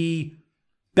maybe the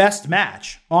best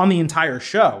match on the entire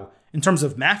show in terms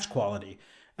of match quality.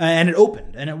 And it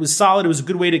opened, and it was solid. It was a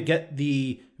good way to get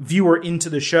the viewer into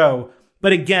the show.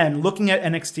 But again, looking at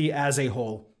NXT as a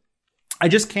whole, I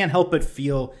just can't help but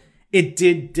feel it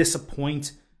did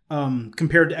disappoint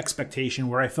compared to expectation,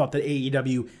 where I felt that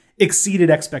AEW exceeded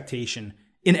expectation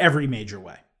in every major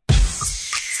way.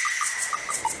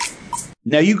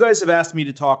 Now, you guys have asked me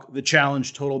to talk the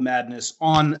Challenge Total Madness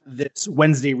on this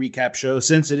Wednesday recap show,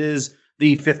 since it is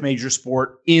the fifth major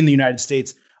sport in the United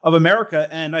States of America.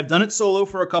 And I've done it solo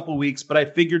for a couple weeks, but I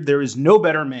figured there is no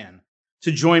better man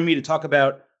to join me to talk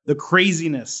about the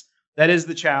craziness that is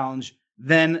the Challenge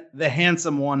than the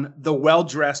handsome one, the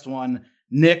well-dressed one,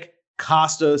 Nick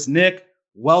Kostos. Nick,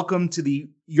 welcome to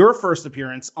your first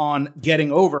appearance on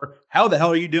Getting Over. How the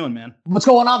hell are you doing, man? What's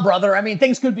going on, brother? I mean,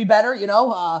 things could be better,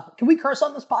 Can we curse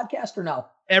on this podcast or no?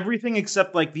 Everything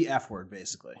except like the F word,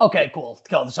 basically. Okay, cool.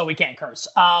 So we can't curse.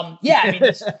 The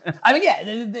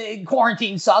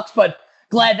quarantine sucks, but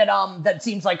glad that that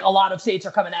seems like a lot of states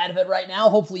are coming out of it right now.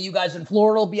 Hopefully you guys in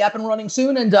Florida will be up and running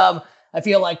soon. And I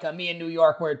feel like me in New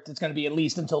York, where it's going to be at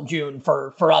least until June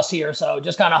for us here. So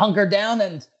just kind of hunkered down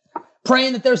and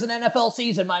praying that there's an NFL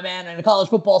season, my man, and a college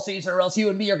football season, or else you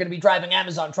and me are going to be driving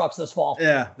Amazon trucks this fall.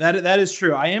 Yeah, that is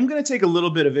true. I am going to take a little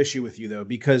bit of issue with you, though,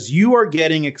 because you are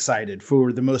getting excited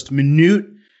for the most minute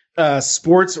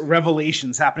sports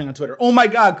revelations happening on Twitter. Oh, my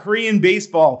God, Korean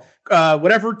baseball,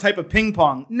 whatever type of ping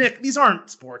pong. Nick, these aren't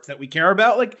sports that we care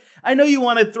about. Like, I know you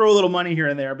want to throw a little money here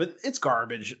and there, but it's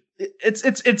garbage.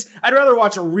 It's. I'd rather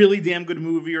watch a really damn good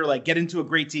movie or like get into a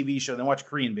great TV show than watch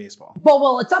Korean baseball.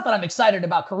 Well, it's not that I'm excited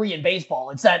about Korean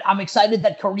baseball. It's that I'm excited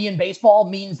that Korean baseball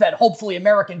means that hopefully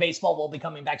American baseball will be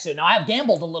coming back soon. Now, I have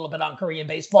gambled a little bit on Korean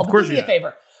baseball, but do me a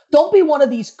favor. Don't be one of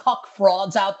these cuck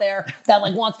frauds out there that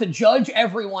like wants to judge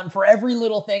everyone for every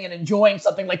little thing and enjoying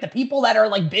something, like the people that are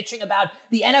like bitching about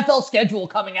the NFL schedule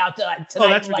coming out tonight. Oh,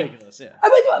 that's ridiculous. Yeah.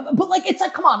 But like, it's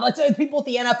like, come on, let's people at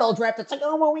the NFL draft. It's like,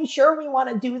 oh, are we sure we want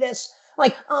to do this?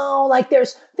 Like, oh, like there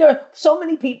are so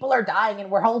many people are dying and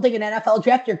we're holding an NFL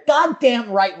draft. You're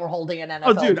goddamn right. We're holding an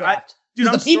NFL draft.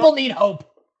 The people need hope.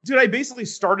 Dude, I basically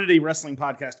started a wrestling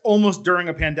podcast almost during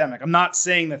a pandemic. I'm not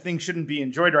saying that things shouldn't be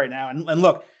enjoyed right now. And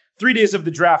look, 3 days of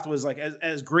the draft was like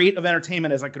as great of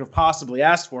entertainment as I could have possibly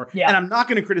asked for. Yeah. And I'm not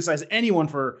going to criticize anyone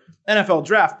for NFL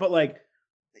draft, but like,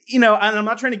 and I'm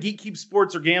not trying to keep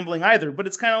sports or gambling either, but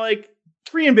it's kind of like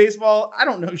Korean baseball. I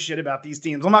don't know shit about these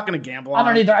teams. I'm not going to gamble on I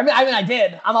don't either. I mean, I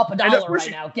did. I'm up $1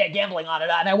 right now gambling on it.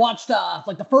 And I watched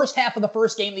like the first half of the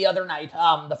first game the other night,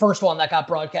 the first one that got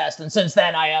broadcast. And since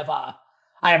then I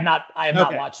have not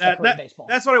watched Korean baseball.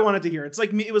 That's what I wanted to hear. It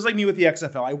was like me with the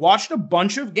XFL. I watched a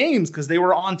bunch of games because they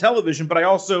were on television, but I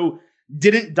also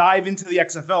didn't dive into the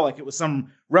XFL like it was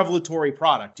some revelatory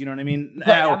product. You know what I mean?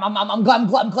 I'm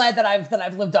glad that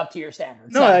I've lived up to your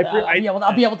standards. No,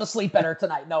 I'll be able to sleep better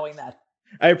tonight knowing that.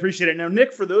 I appreciate it. Now,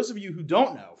 Nick, for those of you who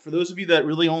don't know, for those of you that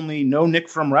really only know Nick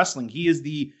from wrestling, he is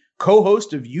the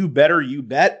co-host of You Better You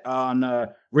Bet on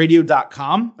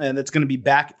radio.com, and that's going to be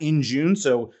back in June.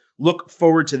 So look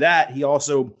forward to that. He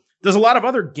also does a lot of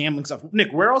other gambling stuff.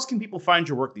 Nick, where else can people find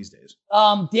your work these days?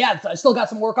 Yeah, I still got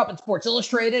some work up in Sports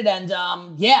Illustrated, and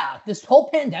yeah, this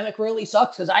whole pandemic really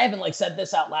sucks because I haven't said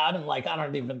this out loud and I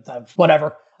don't even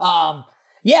whatever.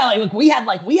 Yeah, we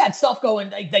had stuff going.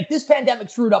 Like this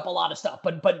pandemic screwed up a lot of stuff,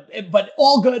 but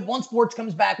all good. Once sports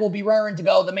comes back, we'll be raring to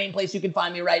go. The main place you can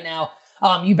find me right now.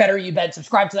 You Better You Bet.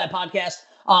 Subscribe to that podcast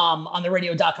on the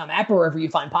radio.com app or wherever you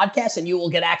find podcasts, and you will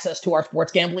get access to our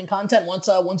sports gambling content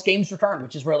once games return,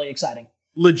 which is really exciting.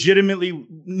 Legitimately,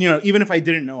 even if I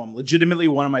didn't know him, legitimately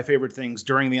one of my favorite things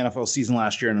during the NFL season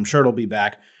last year, and I'm sure it'll be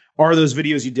back, are those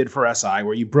videos you did for SI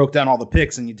where you broke down all the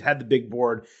picks and you had the big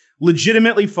board.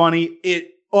 Legitimately funny. It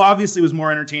obviously was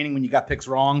more entertaining when you got picks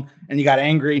wrong and you got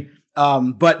angry.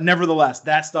 But nevertheless,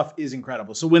 that stuff is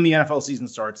incredible. So when the NFL season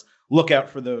starts, look out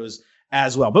for those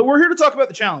as well. But we're here to talk about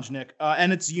the challenge, Nick.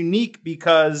 And it's unique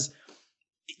because,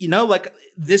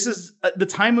 this is the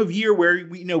time of year where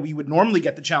we would normally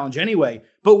get the challenge anyway,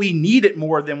 but we need it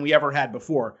more than we ever had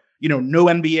before. No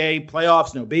NBA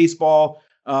playoffs, no baseball,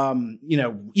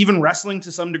 even wrestling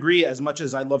to some degree, as much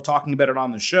as I love talking about it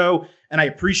on the show. And I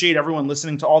appreciate everyone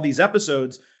listening to all these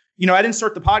episodes. I didn't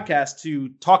start the podcast to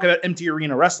talk about empty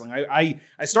arena wrestling. I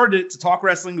started it to talk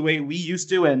wrestling the way we used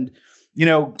to and,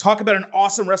 talk about an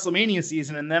awesome WrestleMania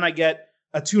season. And then I get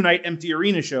a 2-night empty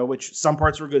arena show, which some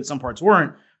parts were good, some parts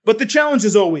weren't. But the challenge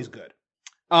is always good.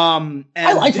 And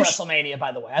I liked WrestleMania,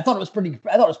 by the way. I thought it was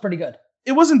pretty good.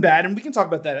 It wasn't bad, and we can talk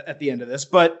about that at the end of this.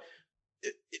 But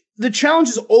the challenge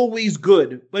is always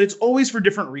good, but it's always for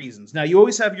different reasons. Now, you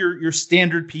always have your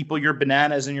standard people, your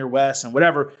Bananas and your Wes and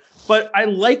whatever. But I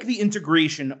like the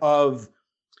integration of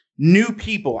new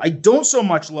people. I don't so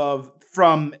much love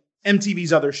from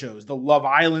MTV's other shows, the Love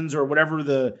Islands or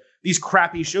whatever these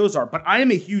crappy shows are. But I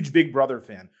am a huge Big Brother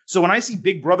fan. So when I see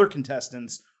Big Brother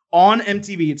contestants on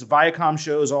MTV, it's Viacom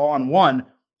shows all on one,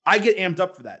 I get amped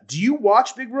up for that. Do you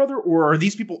watch Big Brother, or are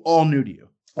these people all new to you?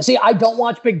 See, I don't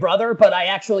watch Big Brother, but I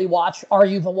actually watch Are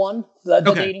You the One, the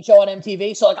dating show on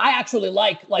MTV. So I actually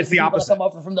like the people that come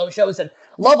over from those shows. And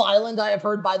Love Island, I have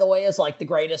heard, by the way, is the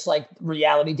greatest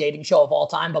reality dating show of all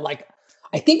time. But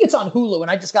I think it's on Hulu, and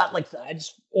I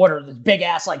just ordered this big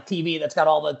ass TV that's got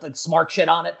all the smart shit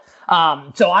on it.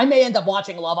 So I may end up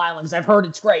watching Love Island because I've heard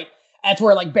it's great. That's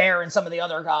where Bear and some of the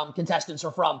other contestants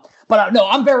are from. But no,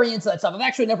 I'm very into that stuff. I've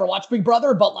actually never watched Big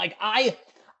Brother, but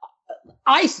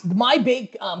my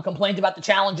big complaint about the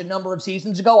challenge a number of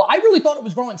seasons ago, I really thought it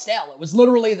was growing stale. It was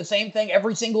literally the same thing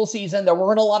every single season. There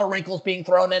weren't a lot of wrinkles being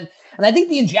thrown in. And I think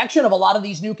the injection of a lot of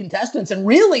these new contestants, and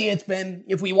really it's been,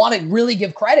 if we want to really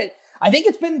give credit, I think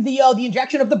it's been the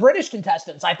injection of the British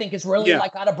contestants. I think it's really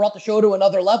kind of brought the show to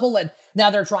another level, and now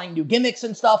they're trying new gimmicks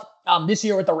and stuff. This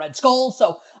year with the Red Skulls,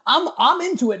 so I'm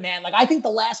into it, man. I think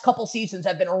the last couple seasons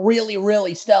have been really,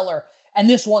 really stellar, and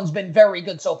this one's been very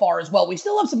good so far as well. We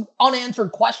still have some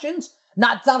unanswered questions.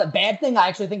 It's not a bad thing. I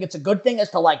actually think it's a good thing as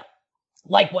to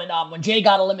when Jay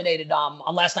got eliminated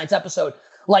on last night's episode.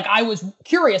 I was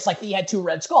curious. He had 2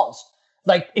 Red Skulls.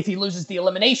 If he loses the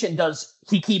elimination, does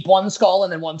he keep one skull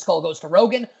and then one skull goes to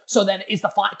Rogan? So then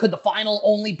could the final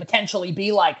only potentially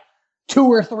be 2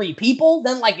 or 3 people?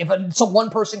 Then if one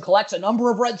person collects a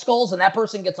number of Red Skulls and that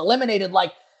person gets eliminated,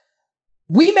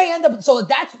 we may end up. So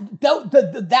that's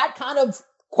that kind of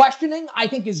questioning I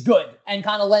think is good and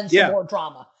kind of lends to more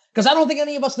drama, because I don't think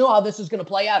any of us know how this is going to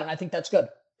play out, and I think that's good.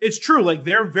 It's true.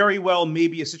 There very well may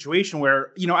be a situation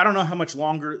where, I don't know how much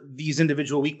longer these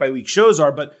individual week by week shows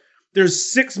are, but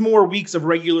there's 6 more weeks of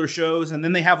regular shows, and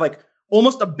then they have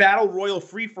almost a battle royal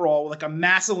free for all with a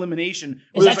mass elimination.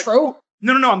 Is that true?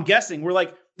 No. I'm guessing we're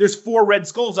there's 4 Red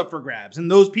Skulls up for grabs,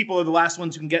 and those people are the last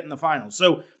ones who can get in the finals.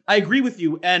 So I agree with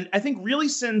you, and I think really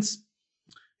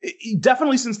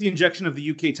definitely since the injection of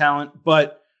the UK talent,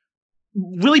 but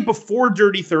really before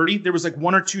Dirty 30, there was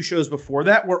 1 or 2 shows before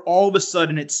that where all of a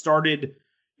sudden it started.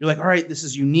 You're all right, this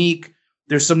is unique.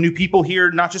 There's some new people here,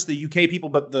 not just the UK people,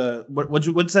 but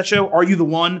what's that show? Are You the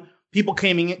One? People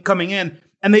coming in,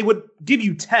 and they would give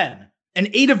you 10, and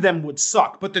 8 of them would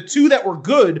suck. But the 2 that were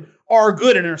good are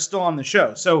good and are still on the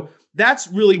show. So that's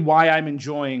really why I'm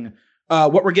enjoying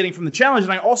what we're getting from the challenge.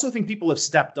 And I also think people have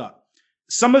stepped up.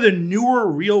 Some of the newer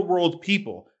real world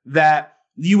people that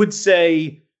you would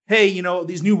say, hey,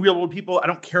 these new real world people, I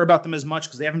don't care about them as much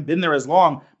because they haven't been there as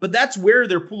long. But that's where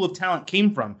their pool of talent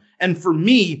came from. And for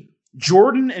me,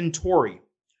 Jordan and Tori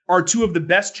are 2 of the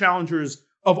best challengers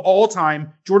of all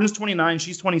time. Jordan's 29,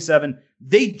 she's 27.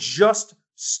 They just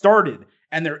started.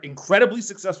 and they're incredibly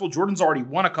successful. Jordan's already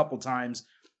won a couple times.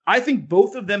 I think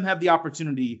both of them have the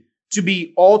opportunity to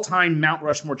be all-time Mount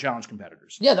Rushmore Challenge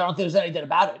competitors. Yeah, I don't think there's anything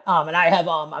about it. And I have,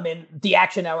 the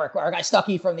Action Network, our guy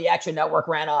Stuckey from the Action Network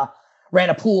ran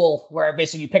a pool where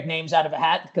basically you pick names out of a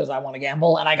hat because I want to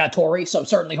gamble, and I got Tori, so I'm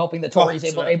certainly hoping that Tori's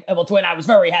able to win. I was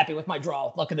very happy with my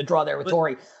draw, lucky to draw there with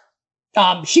Tori.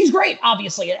 She's great,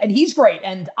 obviously, and he's great,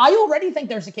 and I already think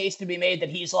there's a case to be made that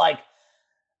he's like,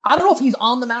 I don't know if he's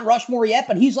on the Mount Rushmore yet,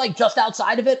 but he's like just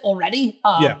outside of it already.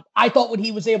 I thought what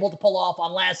he was able to pull off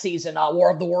on last season,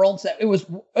 War of the Worlds,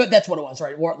 that's what it was,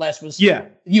 right? Last was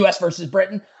U.S. versus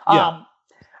Britain.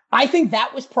 I think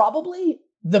that was probably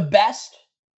the best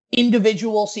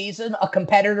individual season a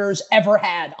competitor's ever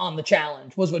had on the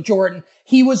challenge was with Jordan.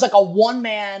 He was like a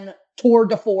one-man tour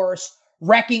de force,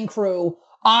 wrecking crew,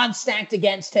 odds stacked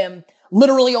against him,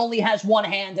 literally only has one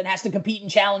hand and has to compete in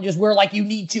challenges where like you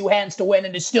need two hands to win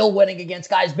and is still winning against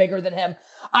guys bigger than him.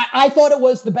 I thought it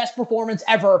was the best performance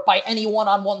ever by anyone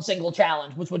on one single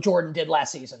challenge, was what Jordan did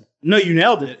last season. No, you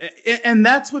nailed it. And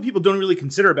that's what people don't really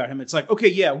consider about him. It's like, okay,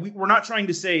 yeah, we're not trying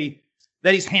to say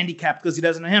that he's handicapped because he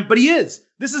doesn't have him, but he is.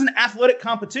 This is an athletic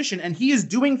competition, and he is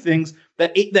doing things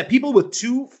that people with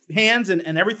two hands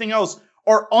and everything else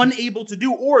are unable to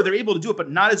do, or they're able to do it, but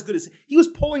not as good as he was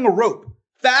pulling a rope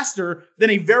faster than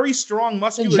a very strong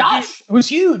muscular dude. Josh was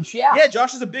huge. Yeah,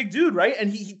 Josh is a big dude, right?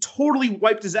 And he totally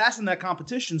wiped his ass in that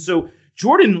competition. So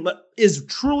Jordan is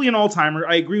truly an all-timer.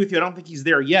 I agree with you. I don't think he's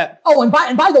there yet. Oh, and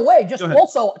by the way, just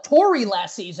also Tori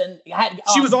last season had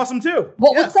she was awesome too.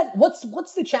 Well,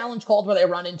 what's the challenge called where they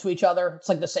run into each other? It's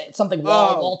like the same something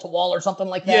wall to wall or something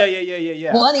like that.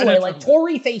 Yeah. Well, anyway, like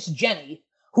Tori faced Jenny,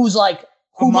 who's like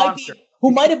who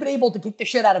might have been able to kick the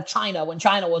shit out of China when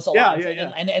China was alive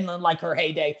and then like her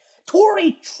heyday.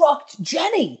 Tori trucked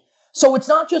Jenny. So it's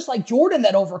not just like Jordan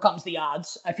that overcomes the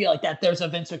odds. I feel like that there's a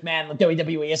Vince McMahon with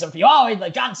WWE-ism for you. Oh,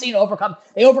 like John Cena overcome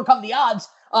the odds.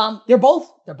 They're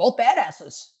both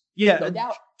badasses. Yeah, no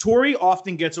doubt. Tori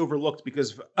often gets overlooked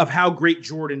because of how great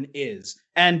Jordan is.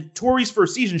 And Tori's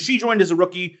first season, she joined as a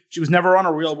rookie. She was never on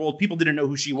a Real World. People didn't know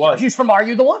who she was. She's from Are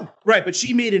You the One? Right, but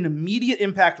she made an immediate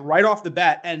impact right off the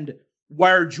bat. And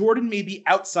where Jordan may be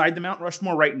outside the Mount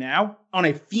Rushmore right now, on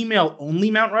a female-only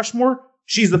Mount Rushmore,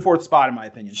 she's the fourth spot, in my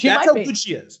opinion. That's how good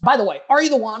she is. By the way, Are You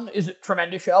the One is a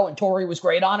tremendous show, and Tori was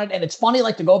great on it. And it's funny,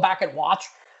 like, to go back and watch,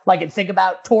 like, and think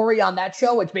about Tori on that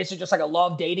show. It's basically just like a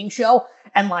love dating show.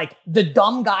 And, like, the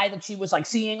dumb guy that she was, like,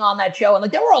 seeing on that show. And,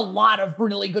 like, there were a lot of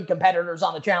really good competitors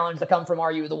on the challenge that come from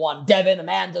Are You the One? Devin,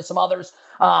 Amanda, some others.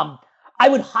 I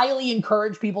would highly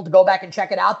encourage people to go back and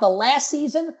check it out. The last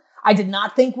season, I did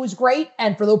not think was great.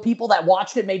 And for those people that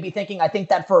watched it may be thinking, I think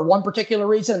that for one particular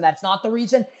reason, and that's not the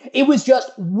reason. It was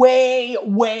just way,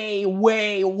 way,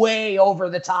 way, way over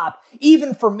the top.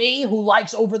 Even for me, who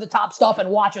likes over the top stuff and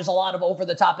watches a lot of over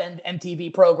the top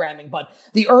MTV programming. But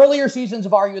the earlier seasons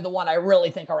of Are You the One, I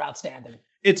really think are outstanding.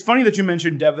 It's funny that you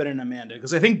mentioned Devin and Amanda,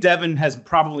 because I think Devin has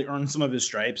probably earned some of his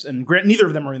stripes. And neither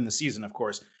of them are in the season, of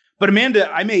course. But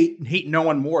Amanda, I may hate no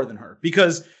one more than her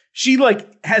because she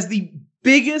has the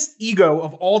biggest ego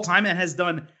of all time and has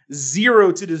done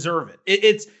zero to deserve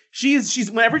it.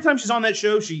 She's every time she's on that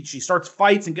show, she starts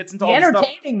fights and gets into all this stuff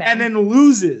and then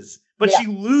loses. But she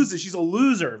loses. She's a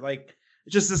loser. Like,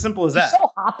 it's just as simple as that. She's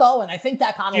so hot though, and I think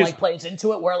that kind of like plays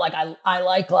into it. Where like I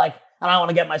like and I don't want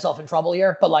to get myself in trouble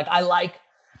here, but like I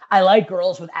like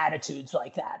girls with attitudes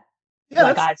like that. Yeah,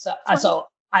 like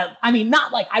I'm in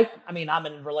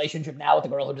a relationship now with a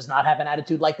girl who does not have an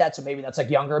attitude like that. So maybe that's like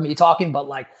younger me talking, but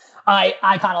like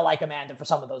I kind of like Amanda for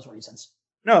some of those reasons.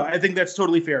 No, I think that's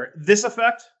totally fair. This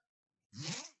effect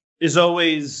is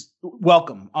always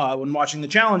welcome when watching the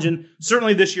challenge. And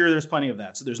certainly this year, there's plenty of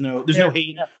that. So there's no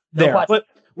hate there. But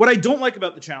what I don't like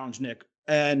about the challenge, Nick,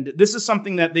 and this is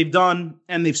something that they've done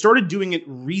and they've started doing it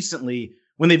recently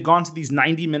when they've gone to these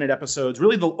 90-minute episodes,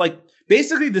 really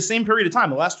basically the same period of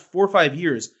time, the last 4 or 5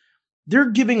 years, they're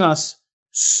giving us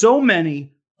so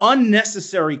many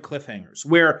unnecessary cliffhangers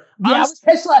where I was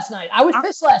pissed last night.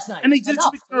 And they did it 2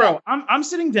 weeks in a row. I'm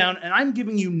sitting down and I'm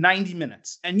giving you 90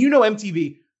 minutes. And you know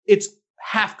MTV, it's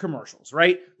half commercials,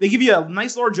 right? They give you a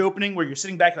nice large opening where you're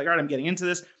sitting back like, all right, I'm getting into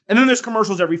this. And then there's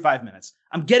commercials every 5 minutes.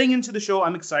 I'm getting into the show.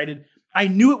 I'm excited. I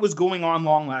knew it was going on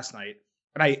long last night.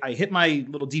 And I hit my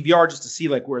little DVR just to see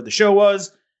like where the show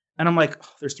was. And I'm like,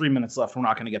 there's 3 minutes left. We're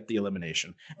not going to get the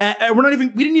elimination. And we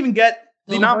didn't even get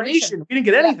the nomination. We didn't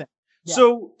get anything. Yeah.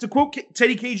 So to quote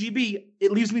Teddy KGB,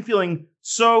 it leaves me feeling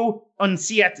so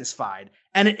unsatisfied.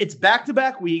 And it's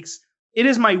back-to-back weeks. It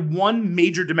is my one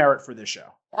major demerit for this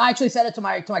show. I actually said it to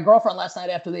my girlfriend last night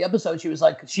after the episode. She was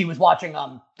like, she was watching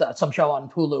some show on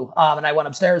Hulu, and I went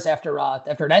upstairs after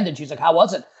it ended. She's like, "How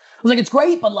was it?" I was like, "It's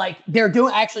great," but like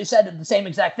I actually said the same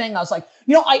exact thing. I was like,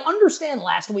 I understand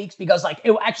last week's because like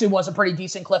it actually was a pretty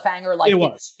decent cliffhanger. Like,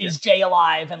 is Jay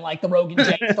alive? And like the Rogan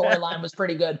Jay storyline was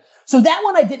pretty good. So that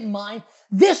one I didn't mind.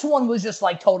 This one was just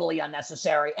like totally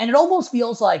unnecessary, and it almost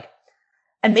feels like.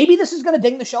 And maybe this is going to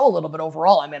ding the show a little bit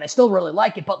overall. I mean, I still really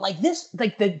like it, but like this,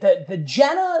 like the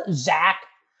Jenna Zach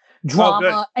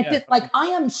drama,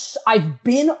 I've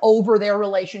been over their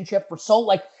relationship for so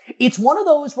like it's one of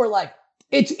those where like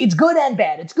it's good and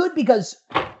bad. It's good because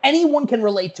anyone can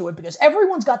relate to it because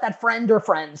everyone's got that friend or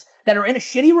friends that are in a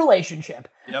shitty relationship.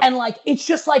 Yep. And like, it's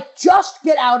just like, just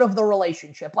get out of the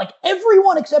relationship. Like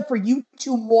everyone except for you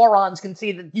two morons can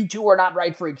see that you two are not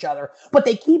right for each other, but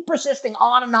they keep persisting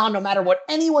on and on no matter what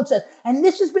anyone says. And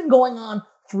this has been going on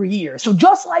for years. So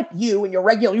just like you and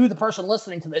you, the person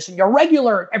listening to this in your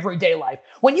regular everyday life,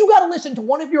 when you got to listen to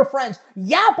one of your friends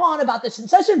yap on about this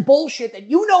incessant bullshit that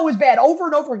you know is bad over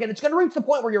and over again, it's going to reach the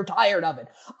point where you're tired of it.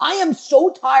 I am so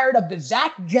tired of the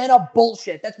Zach Jenna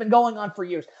bullshit that's been going on for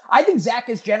years. I think Zach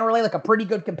is generally like a pretty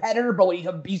good competitor, but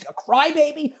he's a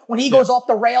crybaby. When he goes off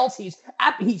the rails, he's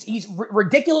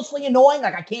ridiculously annoying.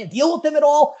 Like I can't deal with him at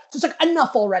all. So it's like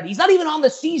enough already. He's not even on the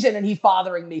season and he's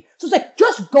bothering me. So it's like,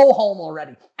 just go home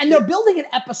already. And they're building an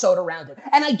episode around it.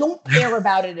 And I don't care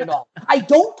about it at all. I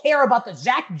don't care about the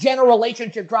Zach Jenna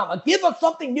relationship drama. Give us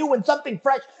something new and something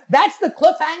fresh. That's the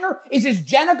cliffhanger. Is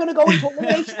Jenna going to go into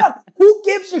elimination? Who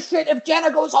gives a shit if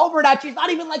Jenna goes home or not? She's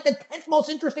not even like the 10th most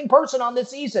interesting person on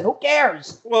this season. Who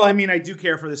cares? Well, I mean, I do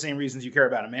care for the same reasons you care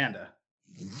about Amanda.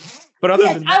 But other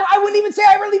than that, I wouldn't even say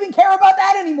I really even care about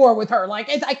that anymore with her. Like,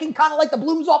 I can kind of like the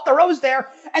blooms off the rose there.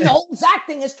 And the whole Zach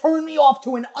thing has turned me off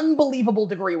to an unbelievable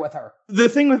degree with her. The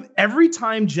thing with every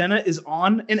time Jenna is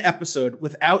on an episode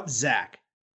without Zach,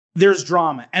 there's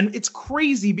drama. And it's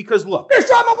crazy because, look. There's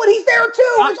drama when he's there,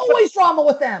 too. There's always drama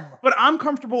with them. But I'm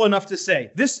comfortable enough to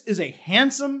say this is a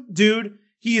handsome dude.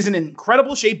 He is in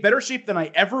incredible shape, better shape than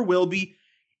I ever will be.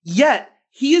 Yet,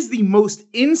 he is the most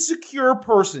insecure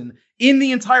person in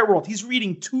the entire world. He's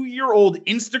reading 2-year-old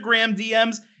Instagram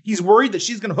DMs. He's worried that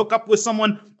she's going to hook up with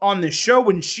someone on this show.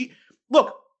 And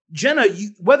look, Jenna,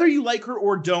 whether you like her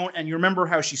or don't, and you remember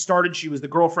how she started, she was the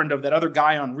girlfriend of that other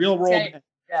guy on Real World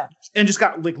and just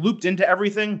got like looped into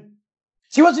everything.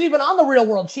 She wasn't even on the Real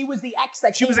World. She was the ex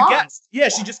that she was a guest. Yeah,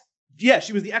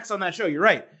 she was the ex on that show. You're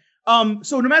right.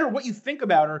 So no matter what you think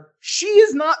about her, she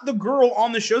is not the girl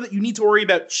on the show that you need to worry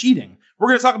about cheating. We're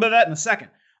going to talk about that in a second.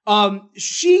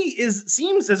 She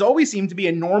has always seemed to be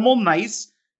a normal,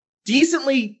 nice,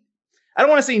 decently, I don't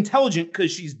want to say intelligent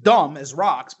because she's dumb as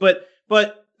rocks, but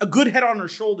a good head on her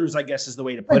shoulders, I guess is the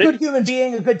way to put it. A good human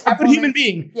being, a good temperament. A good human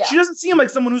being. Yeah. She doesn't seem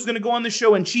like someone who's going to go on the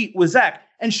show and cheat with Zach.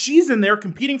 And she's in there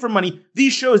competing for money.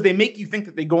 These shows, they make you think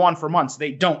that they go on for months.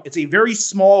 They don't. It's a very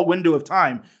small window of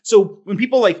time. So when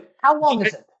people like... How long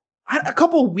is it? A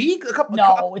couple weeks?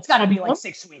 It's got to be like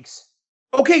 6 weeks.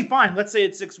 Okay, fine. Let's say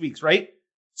it's 6 weeks, right?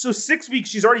 So 6 weeks,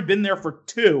 she's already been there for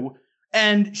 2.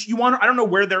 And I don't know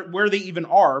where they even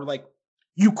are, like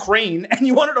Ukraine, and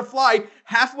you want her to fly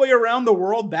halfway around the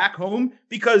world back home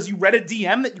because you read a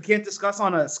DM that you can't discuss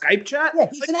on a Skype chat? Yeah,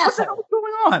 he's an asshole. What's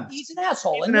going on? He's an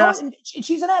asshole. And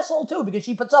she's an asshole too because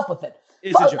she puts up with it.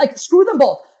 But, like, screw them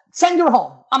both. Send her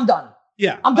home. I'm done.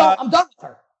 Yeah. I'm done with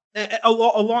her.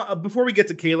 Before we get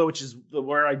to Kayla, which is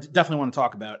where I definitely want to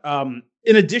talk about,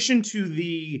 in addition to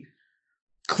the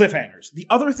cliffhangers, the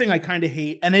other thing I kind of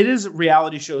hate, and it is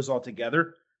reality shows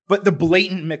altogether, but the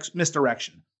blatant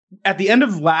misdirection. At the end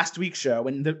of last week's show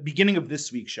and the beginning of this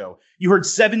week's show, you heard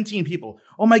 17 people.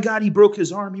 Oh my God, he broke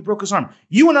his arm. He broke his arm.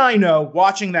 You and I know,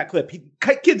 watching that clip,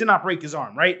 kid did not break his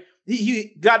arm, right?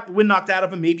 He got the wind knocked out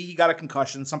of him. Maybe he got a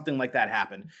concussion. Something like that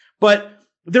happened. But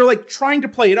they're like trying to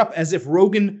play it up as if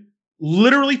Rogan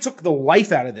literally took the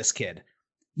life out of this kid.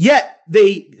 Yet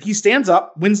he stands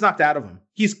up, wind's knocked out of him.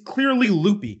 He's clearly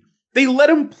loopy. They let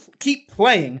him keep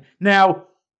playing. Now,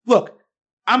 look,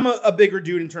 I'm a bigger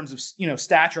dude in terms of,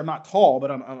 stature. I'm not tall,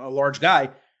 but I'm a large guy.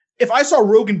 If I saw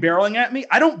Rogan barreling at me,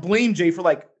 I don't blame Jay for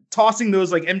like tossing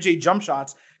those like MJ jump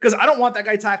shots because I don't want that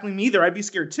guy tackling me either. I'd be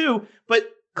scared too. But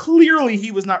clearly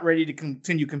he was not ready to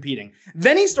continue competing.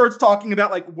 Then he starts talking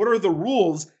about like, what are the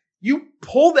rules? You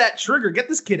pull that trigger, get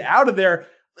this kid out of there.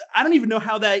 I don't even know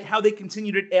how they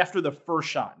continued it after the first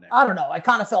shot. Now. I don't know. It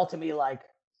kind of felt to me like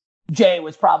Jay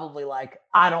was probably like,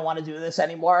 I don't want to do this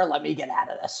anymore. Let me get out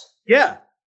of this. Yeah.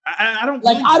 I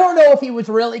don't know if he was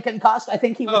really concussed. I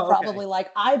think he was probably like,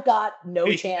 I've got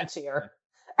no chance here.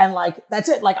 And like, that's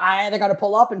it. Like, I either got to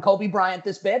pull up and Kobe Bryant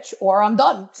this bitch or I'm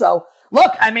done. So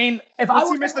look, I mean, if once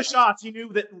he missed the shots, he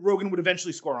knew that Rogan would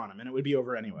eventually score on him and it would be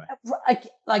over anyway.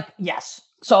 Like yes.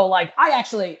 So like,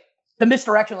 the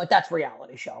misdirection, like that's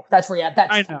reality show. That's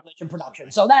television production.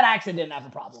 So that I actually didn't have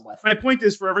a problem with. My point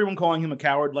is, for everyone calling him a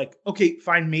coward, like, okay,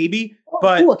 fine, maybe,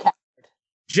 but who a coward?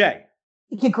 Jay.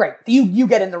 Great. You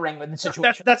get in the ring with the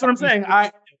situation. That's what I'm saying.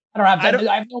 I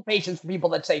have no patience for people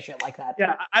that say shit like that.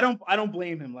 Yeah, I don't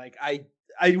blame him. Like I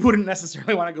wouldn't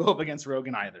necessarily want to go up against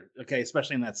Rogan either. Okay,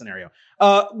 especially in that scenario.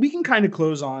 We can kind of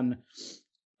close on,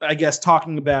 I guess,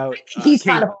 talking about. He's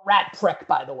kind of a rat prick,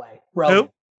 by the way. Rogan.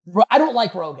 Who? I don't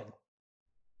like Rogan.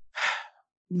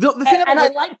 The thing I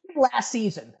liked him last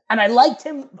season, and I liked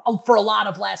him for a lot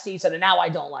of last season, and now I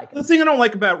don't like him. The thing I don't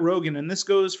like about Rogan, and this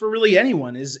goes for really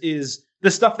anyone, is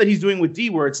the stuff that he's doing with D,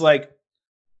 where it's like,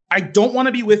 I don't want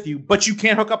to be with you, but you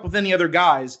can't hook up with any other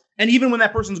guys, and even when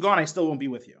that person's gone, I still won't be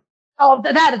with you. Oh,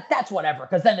 that's whatever,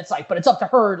 because then it's like, but it's up to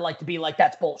her like to be like,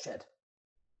 that's bullshit.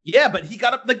 Yeah, but he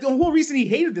got up, like, the whole reason he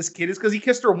hated this kid is because he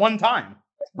kissed her one time.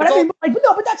 But I mean,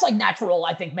 but that's like natural.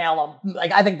 I think male.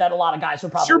 Like I think that a lot of guys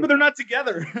would probably. Sure, but they're not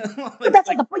together. But that's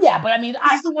but I mean,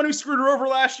 he's the one who screwed her over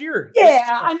last year.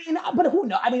 Yeah, I mean, but who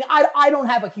knows? I mean, I don't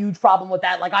have a huge problem with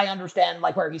that. Like I understand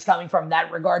like where he's coming from in that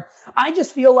regard. I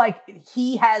just feel like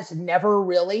he has never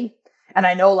really. And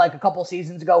I know like a couple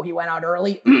seasons ago he went out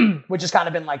early, which has kind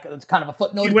of been like it's kind of a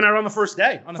footnote. He went out on the first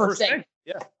day. On the first day.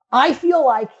 Yeah. I feel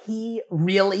like he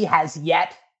really has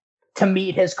yet to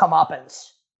meet his comeuppance.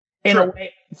 In a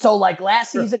way. So like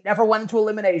last season, never went into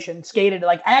elimination, skated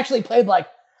like I actually played like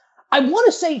I want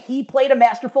to say he played a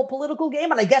masterful political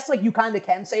game, and I guess like you kind of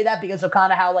can say that because of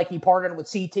kind of how like he partnered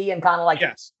with CT and kind of like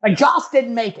like Josh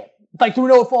didn't make it like through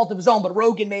no fault of his own, but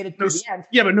Rogan made it through the end.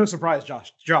 Yeah, but no surprise,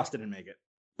 Josh didn't make it.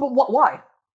 But why?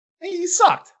 He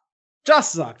sucked. Josh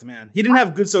sucked, man. He didn't have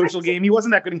a good social game. He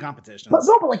wasn't that good in competition.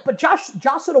 But Josh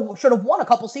should have won a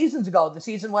couple seasons ago. The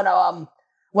season when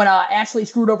Ashley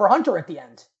screwed over Hunter at the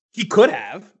end. He could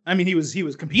have. I mean, he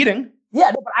was competing.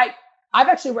 Yeah, no, but I've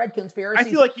actually read conspiracies. I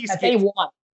feel like that they won,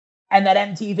 and that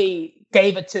MTV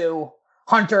gave it to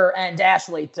Hunter and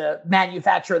Ashley to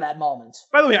manufacture that moment.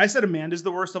 By the way, I said Amanda's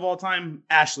the worst of all time.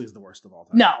 Ashley's the worst of all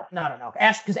time. No.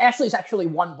 Because Ashley's actually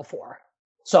won before.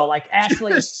 So like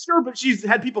Ashley, sure, but she's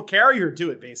had people carry her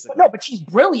to it basically. But she's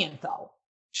brilliant though.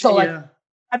 So I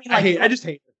mean, like, I just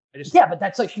hate her. But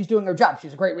that's like she's doing her job.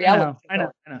 She's a great reality. I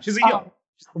know. She's a heel.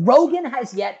 Rogan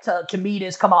has yet to meet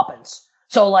his comeuppance.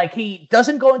 So, like, he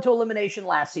doesn't go into elimination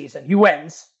last season. He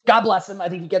wins. God bless him. I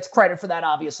think he gets credit for that,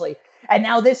 obviously. And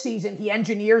now this season, he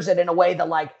engineers it in a way that,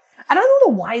 like, I don't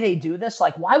know why they do this.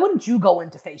 Like, why wouldn't you go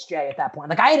in to face Jay at that point?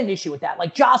 Like, I had an issue with that.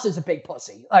 Like, Josh is a big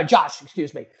pussy. Josh,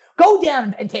 excuse me. Go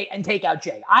down and take out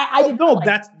Jay. I didn't know.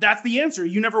 That's the answer.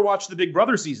 You never watched the Big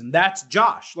Brother season. That's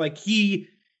Josh. Like, he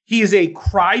is a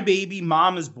crybaby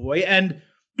mama's boy. And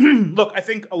look, I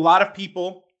think a lot of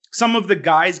people, some of the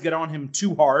guys get on him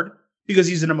too hard because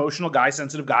he's an emotional guy,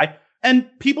 sensitive guy. And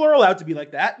people are allowed to be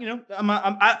like that. You know,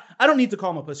 I don't need to call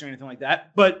him a pussy or anything like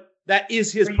that, but that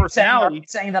is his personality.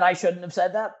 Saying that I shouldn't have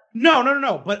said that?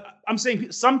 No. But I'm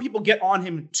saying some people get on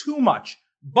him too much,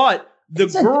 but the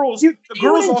girls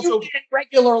also in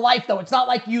regular life though. It's not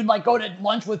like you'd like go to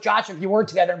lunch with Josh if you were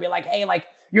together and be like, hey, like,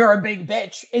 you're a big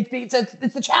bitch.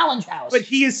 It's the challenge house. But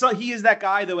he is that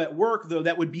guy though at work though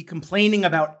that would be complaining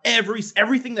about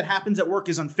everything that happens at work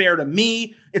is unfair to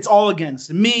me. It's all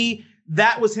against me.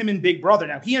 That was him in Big Brother.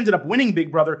 Now he ended up winning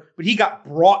Big Brother, but he got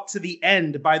brought to the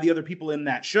end by the other people in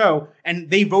that show, and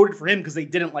they voted for him because they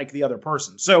didn't like the other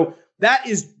person. So that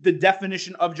is the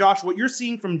definition of Josh. What you're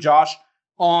seeing from Josh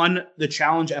on the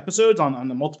challenge episodes on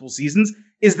the multiple seasons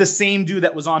is the same dude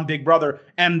that was on Big Brother.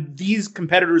 And these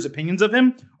competitors' opinions of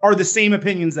him are the same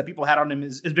opinions that people had on him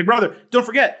as Big Brother. Don't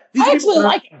forget. I actually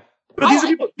like him. But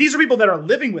these are people that are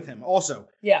living with him also.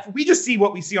 Yeah. We just see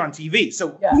what we see on TV.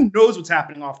 So who knows what's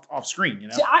happening off screen, you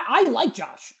know? See, I like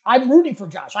Josh. I'm rooting for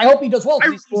Josh. I hope he does well.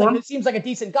 He seems like a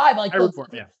decent guy. But like, I root for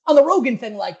him, yeah. On the Rogan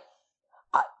thing, like,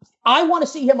 I want to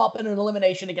see him up in an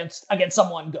elimination against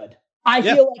someone good. I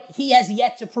feel like he has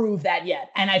yet to prove that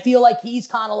yet. And I feel like he's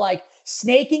kind of like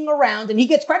snaking around, and he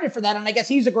gets credit for that. And I guess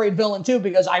he's a great villain too,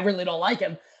 because I really don't like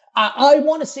him. I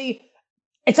want to see,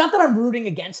 it's not that I'm rooting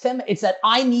against him. It's that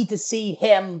I need to see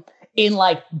him in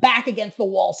like back against the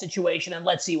wall situation, and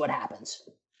let's see what happens.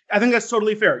 I think that's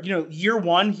totally fair. You know, year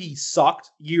one, he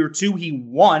sucked. Year two, he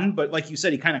won. But like you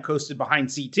said, he kind of coasted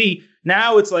behind CT.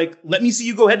 Now it's like, let me see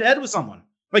you go head to head with someone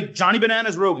like Johnny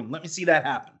Bananas Rogan. Let me see that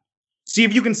happen. See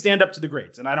if you can stand up to the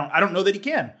greats. And I don't know that he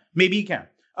can. Maybe he can.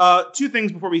 Two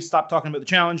things before we stop talking about the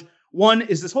challenge. One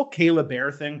is this whole Kayla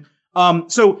Bear thing.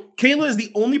 So Kayla is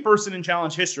the only person in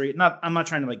challenge history. I'm not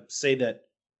trying to like say that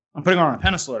I'm putting her on a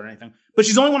pedestal or anything, but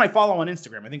she's the only one I follow on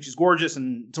Instagram. I think she's gorgeous,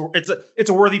 and it's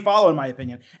a worthy follow in my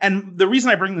opinion. And the reason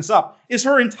I bring this up is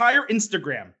her entire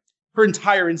Instagram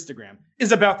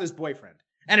is about this boyfriend,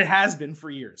 and it has been for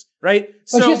years, right?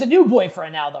 But she has a new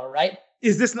boyfriend now, though, right?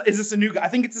 Is this a new guy? I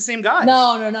think it's the same guy.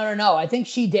 No. I think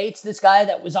she dates this guy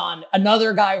that was on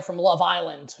another guy from Love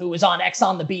Island who was on X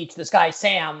on the Beach. This guy,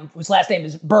 Sam, whose last name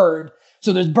is Bird.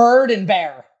 So there's Bird and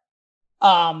Bear.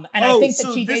 I think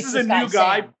that she dates this guy,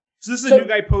 Sam. So this is a new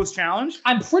guy post-challenge?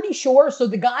 I'm pretty sure. So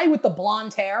the guy with the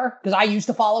blonde hair, because I used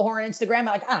to follow her on Instagram.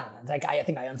 I don't know. That guy, I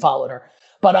think I unfollowed her.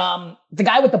 But the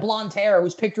guy with the blonde hair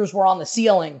whose pictures were on the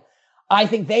ceiling, I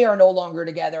think they are no longer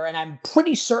together. And I'm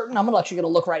pretty certain, I'm actually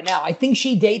going to look right now. I think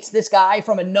she dates this guy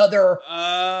from another,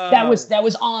 that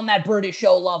was on that British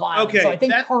show Love Island. Okay, so I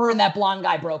think her and that blonde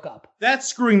guy broke up. That's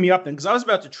screwing me up then, because I was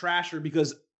about to trash her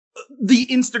because the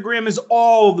Instagram is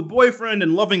all the boyfriend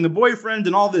and loving the boyfriend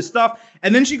and all this stuff.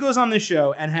 And then she goes on this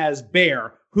show and has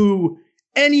Bear, who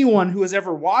anyone who has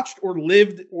ever watched or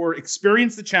lived or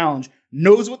experienced the challenge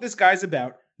knows what this guy's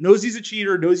about, knows he's a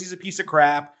cheater, knows he's a piece of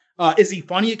crap. Is he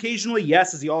funny occasionally?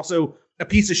 Yes. Is he also a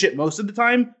piece of shit most of the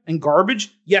time and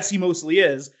garbage? Yes, he mostly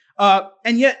is.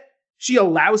 And yet she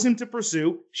allows him to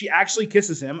pursue. She actually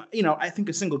kisses him. You know, I think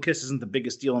a single kiss isn't the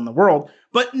biggest deal in the world,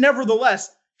 but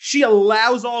nevertheless, she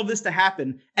allows all of this to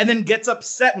happen and then gets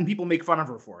upset when people make fun of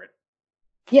her for it.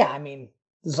 Yeah, I mean,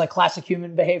 this is like classic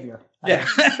human behavior.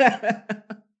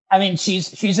 I mean,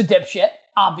 she's a dipshit,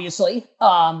 obviously.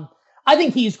 I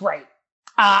think he's great.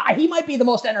 He might be the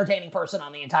most entertaining person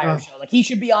on the entire show. Like, he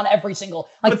should be on every single.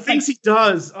 Like, but things he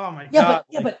does. Oh my god!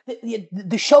 But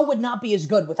the show would not be as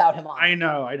good without him on. I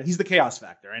know. He's the chaos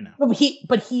factor. I know.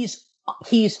 But he's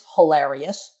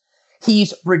hilarious.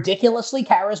 He's ridiculously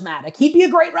charismatic. He'd be a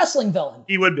great wrestling villain.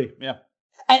 He would be, yeah.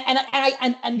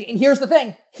 And here's the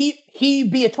thing: he'd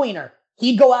be a tweener.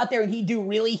 He'd go out there and he'd do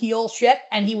really heel shit,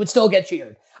 and he would still get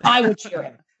cheered. I would cheer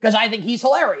him because I think he's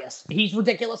hilarious. He's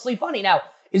ridiculously funny. Now,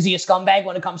 is he a scumbag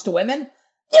when it comes to women?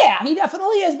 Yeah, he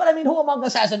definitely is. But I mean, who among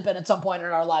us hasn't been at some point in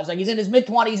our lives? Like, he's in his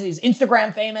mid-20s. He's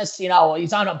Instagram famous. You know,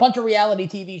 he's on a bunch of reality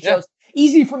TV shows. Yeah.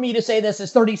 Easy for me to say this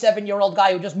as 37-year-old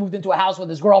guy who just moved into a house with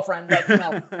his girlfriend. But, you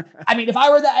know, I mean, if I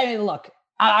were that, I mean, look,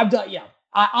 I've done, yeah,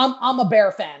 I'm a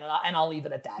Bear fan, and I'll leave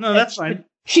it at that. No, that's fine.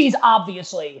 She's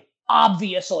obviously a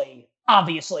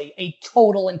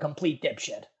total and complete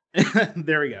dipshit.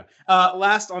 There we go.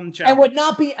 Last on the chat. And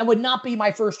would not be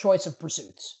my first choice of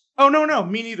pursuits. Oh, no,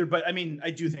 me neither. But I mean,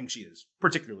 I do think she is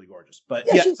particularly gorgeous. But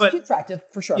she's attractive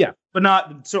for sure. Yeah, but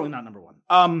certainly not number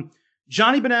one.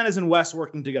 Johnny Bananas and Wes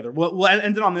working together. We'll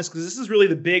end it on this because this is really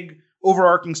the big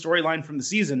overarching storyline from the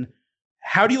season.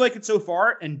 How do you like it so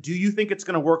far? And do you think it's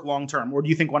going to work long term, or do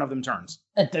you think one of them turns?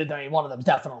 I mean, one of them's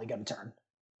definitely going to turn.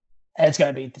 And it's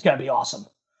going to be awesome.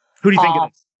 Who do you think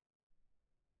it is?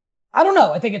 I don't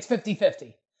know. I think it's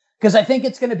 50-50. Because I think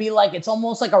it's going to be like, it's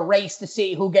almost like a race to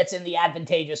see who gets in the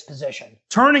advantageous position.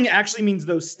 Turning actually means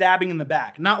those stabbing in the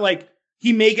back. Not like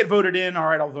he may get voted in. All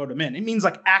right, I'll vote him in. It means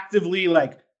like actively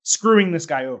like screwing this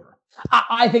guy over.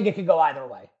 I think it could go either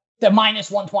way. The minus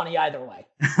 120 either way.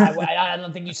 I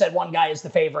don't think you said one guy is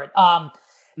the favorite. No.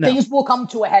 Things will come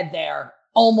to a head there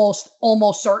almost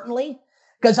certainly.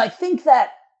 Because I think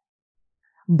that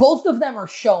both of them are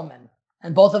showmen.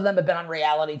 And both of them have been on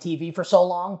reality TV for so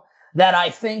long that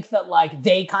I think that like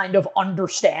they kind of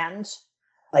understand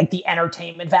like the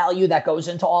entertainment value that goes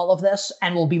into all of this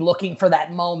and will be looking for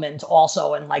that moment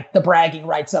also and like the bragging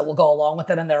rights that will go along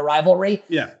with it in their rivalry.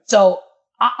 Yeah. So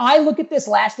I look at this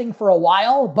lasting for a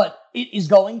while, but it is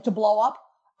going to blow up.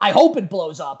 I hope it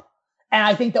blows up. And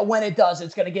I think that when it does,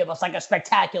 it's going to give us like a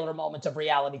spectacular moment of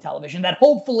reality television that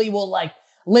hopefully will like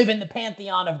live in the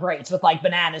pantheon of greats with like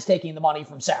Bananas taking the money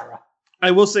from Sarah. I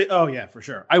will say, oh yeah, for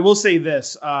sure. I will say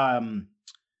this, as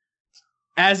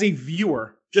a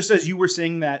viewer, just as you were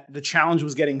saying that the challenge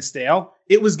was getting stale,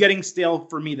 it was getting stale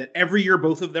for me that every year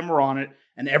both of them were on it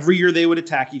and every year they would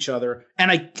attack each other.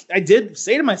 And I did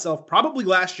say to myself, probably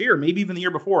last year, maybe even the year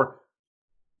before,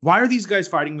 why are these guys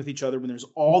fighting with each other when there's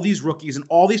all these rookies and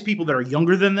all these people that are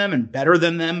younger than them and better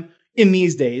than them in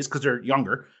these days because they're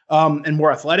younger and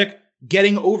more athletic,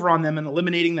 getting over on them and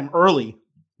eliminating them early?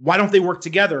 Why don't they work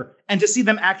together? And to see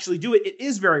them actually do it, it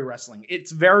is very wrestling.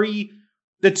 It's very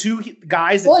the two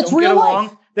guys that don't get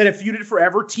along, that have feuded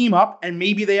forever, team up, and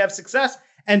maybe they have success.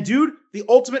 And dude, the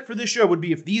ultimate for this show would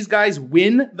be if these guys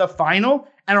win the final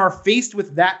and are faced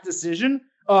with that decision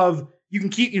of you can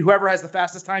keep whoever has the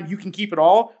fastest time, you can keep it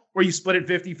all, or you split it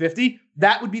 50-50.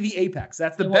 That would be the apex.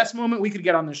 That's the best moment we could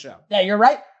get on this show. Yeah, you're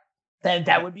right.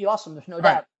 That would be awesome. There's no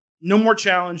doubt. no more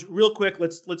challenge. Real quick,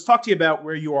 let's talk to you about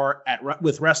where you are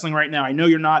with wrestling right now. I know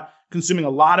you're not consuming a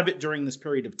lot of it during this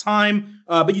period of time,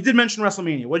 but you did mention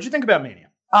WrestleMania. What did you think about Mania?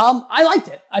 I liked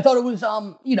it. I thought it was,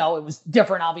 it was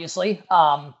different, obviously.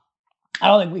 I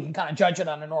don't think we can kind of judge it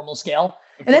on a normal scale.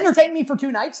 It entertained me for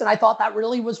 2 nights, and I thought that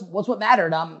really was what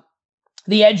mattered.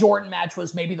 The Edge Orton match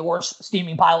was maybe the worst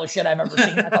steaming pile of shit I've ever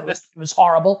seen. I thought it was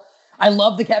horrible. I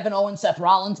loved the Kevin Owens Seth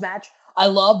Rollins match. I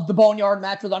loved the Boneyard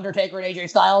match with Undertaker and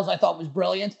AJ Styles. I thought was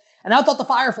brilliant. And I thought the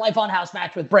Firefly Funhouse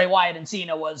match with Bray Wyatt and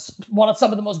Cena was one of some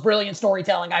of the most brilliant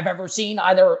storytelling I've ever seen,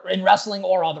 either in wrestling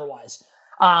or otherwise.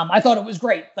 I thought it was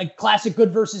great, like classic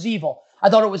good versus evil.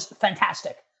 I thought it was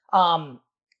fantastic. And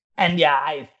yeah,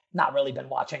 I've not really been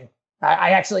watching. I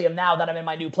actually am, now that I'm in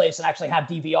my new place and actually have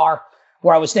DVR.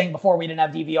 Where I was staying before, we didn't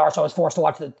have DVR, so I was forced to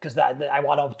watch because I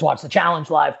wanted to watch the challenge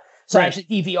live. So right. I actually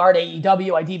DVR'd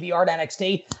AEW, I DVR'd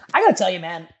NXT. I gotta tell you,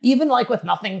 man, even like with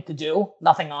nothing to do,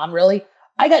 nothing on really,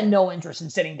 I got no interest in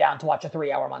sitting down to watch a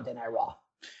 3-hour Monday Night Raw.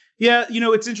 Yeah,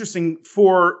 it's interesting.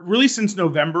 For really since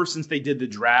November, since they did the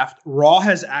draft, Raw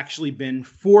has actually been,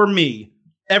 for me,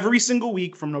 every single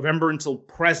week from November until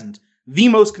present, the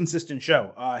most consistent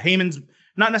show. Heyman's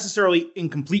not necessarily in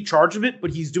complete charge of it, but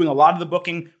he's doing a lot of the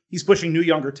booking. He's pushing new,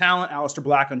 younger talent, Aleister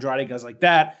Black, Andrade, guys like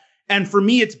that. And for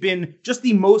me, it's been just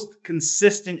the most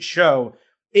consistent show.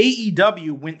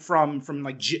 AEW went from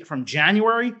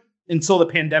January until the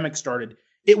pandemic started.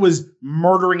 It was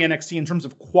murdering NXT in terms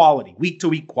of quality,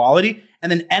 week-to-week quality.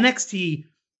 And then NXT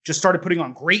just started putting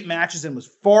on great matches and was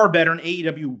far better, and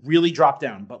AEW really dropped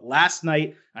down. But last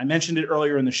night, I mentioned it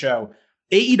earlier in the show,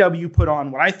 AEW put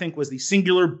on what I think was the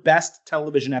singular best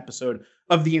television episode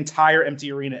of the entire Empty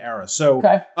Arena era. So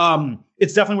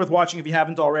it's definitely worth watching if you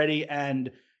haven't already. And,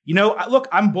 look,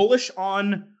 I'm bullish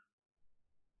on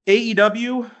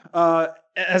AEW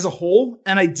as a whole.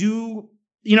 And I do,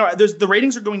 the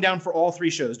ratings are going down for all 3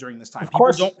 shows during this time. Of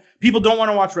course. People don't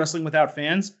want to watch wrestling without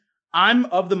fans. I'm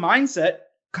of the mindset,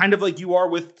 kind of like you are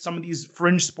with some of these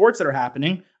fringe sports that are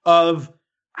happening, of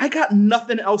I got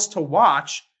nothing else to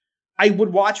watch. I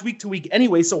would watch week to week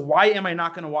anyway, so why am I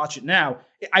not going to watch it now?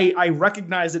 I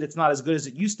recognize that it's not as good as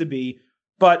it used to be,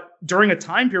 but during a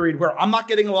time period where I'm not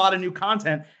getting a lot of new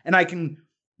content and I can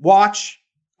watch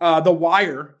The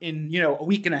Wire in, a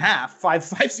week and a half, five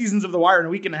seasons of The Wire in a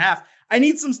week and a half, I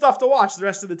need some stuff to watch the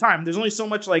rest of the time. There's only so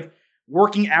much like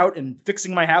working out and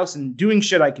fixing my house and doing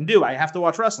shit I can do. I have to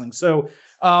watch wrestling. So,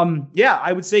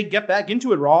 I would say get back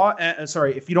into it. Raw.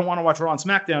 If you don't want to watch Raw and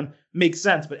SmackDown, makes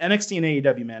sense. But NXT and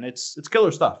AEW, man, it's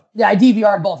killer stuff. Yeah, I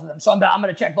DVR'd both of them. So I'm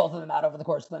going to check both of them out over the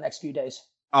course of the next few days.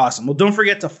 Awesome. Well, don't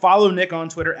forget to follow Nick on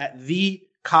Twitter at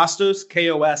 @TheKostos,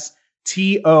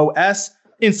 KOSTOS.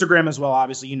 Instagram as well.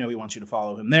 Obviously, he wants you to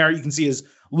follow him there. You can see his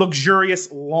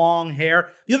luxurious long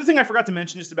hair. The other thing I forgot to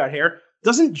mention just about hair,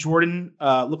 doesn't Jordan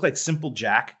look like Simple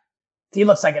Jack? He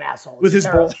looks like an asshole. With his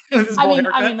bowl haircut? I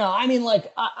don't know.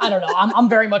 I'm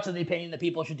very much of the opinion that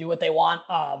people should do what they want.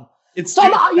 I'm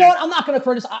not going to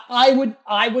criticize.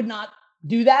 I would not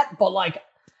do that, but look,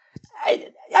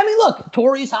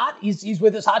 Tori's hot. He's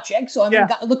with his hot chick. So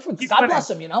God bless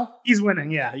him. He's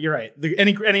winning. Yeah, you're right.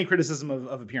 Any criticism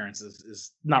of appearance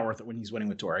is not worth it when he's winning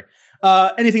with Tori.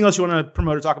 Anything else you want to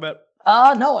promote or talk about?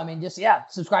 No.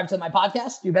 Subscribe to my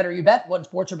podcast. You Better You Bet. When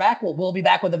sports are back, we'll be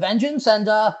back with a vengeance.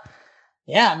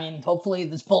 And hopefully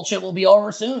this bullshit will be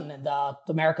over soon, and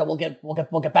America will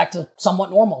get back to somewhat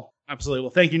normal. Absolutely.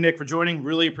 Well, thank you, Nick, for joining.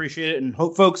 Really appreciate it, and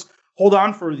hope folks hold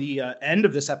on for the end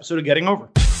of this episode of Getting Over.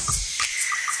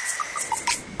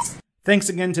 Thanks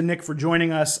again to Nick for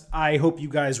joining us. I hope you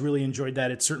guys really enjoyed that.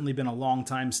 It's certainly been a long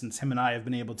time since him and I have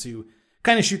been able to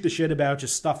kind of shoot the shit about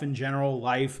just stuff in general,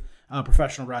 life,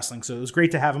 professional wrestling. So it was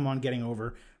great to have him on Getting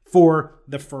Over for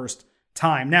the first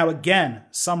time. Now, again,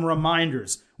 some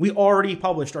reminders. We already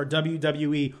published our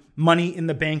WWE Money in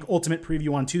the Bank Ultimate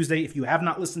Preview on Tuesday. If you have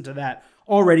not listened to that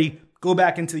already, go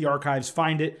back into the archives,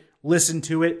 find it, listen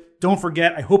to it. Don't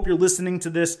forget, I hope you're listening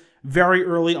to this very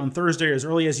early on Thursday, or as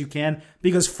early as you can,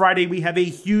 because Friday we have a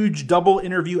huge double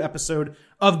interview episode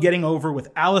of Getting Over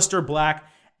with Aleister Black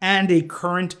and a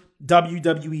current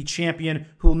WWE champion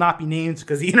who will not be named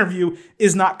because the interview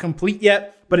is not complete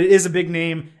yet, but it is a big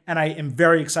name, and I am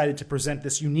very excited to present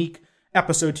this unique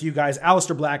episode to you guys.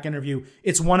 Aleister Black interview.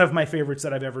 It's one of my favorites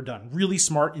that I've ever done. Really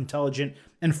smart, intelligent,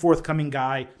 and forthcoming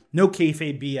guy. No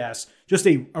kayfabe BS. Just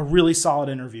a really solid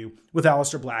interview with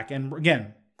Aleister Black. And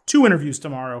again, 2 interviews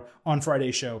tomorrow on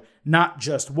Friday's show, not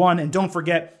just one. And don't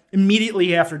forget,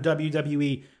 immediately after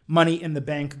WWE Money in the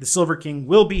Bank, the Silver King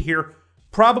will be here,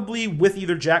 probably with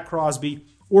either Jack Crosby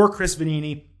or Chris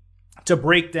Vanini, to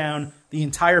break down the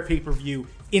entire pay-per-view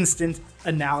instant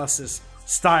analysis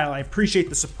style. I appreciate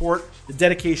the support, the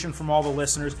dedication from all the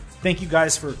listeners. Thank you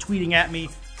guys for tweeting at me,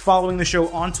 following the show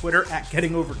on Twitter at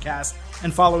GettingOverCast,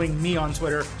 and following me on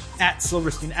Twitter at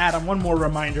SilversteinAdam. One more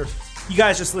reminder, you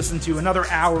guys just listened to another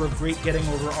hour of great Getting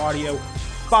Over audio.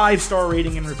 5-star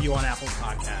rating and review on Apple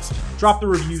Podcasts. Drop the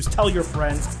reviews, tell your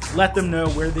friends, let them know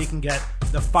where they can get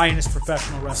the finest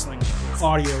professional wrestling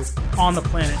audio on the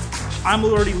planet. I'm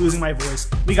already losing my voice.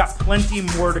 We got plenty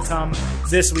more to come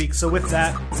this week. So with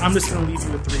that, I'm just going to leave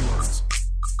you with 3 words.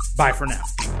 Bye for now.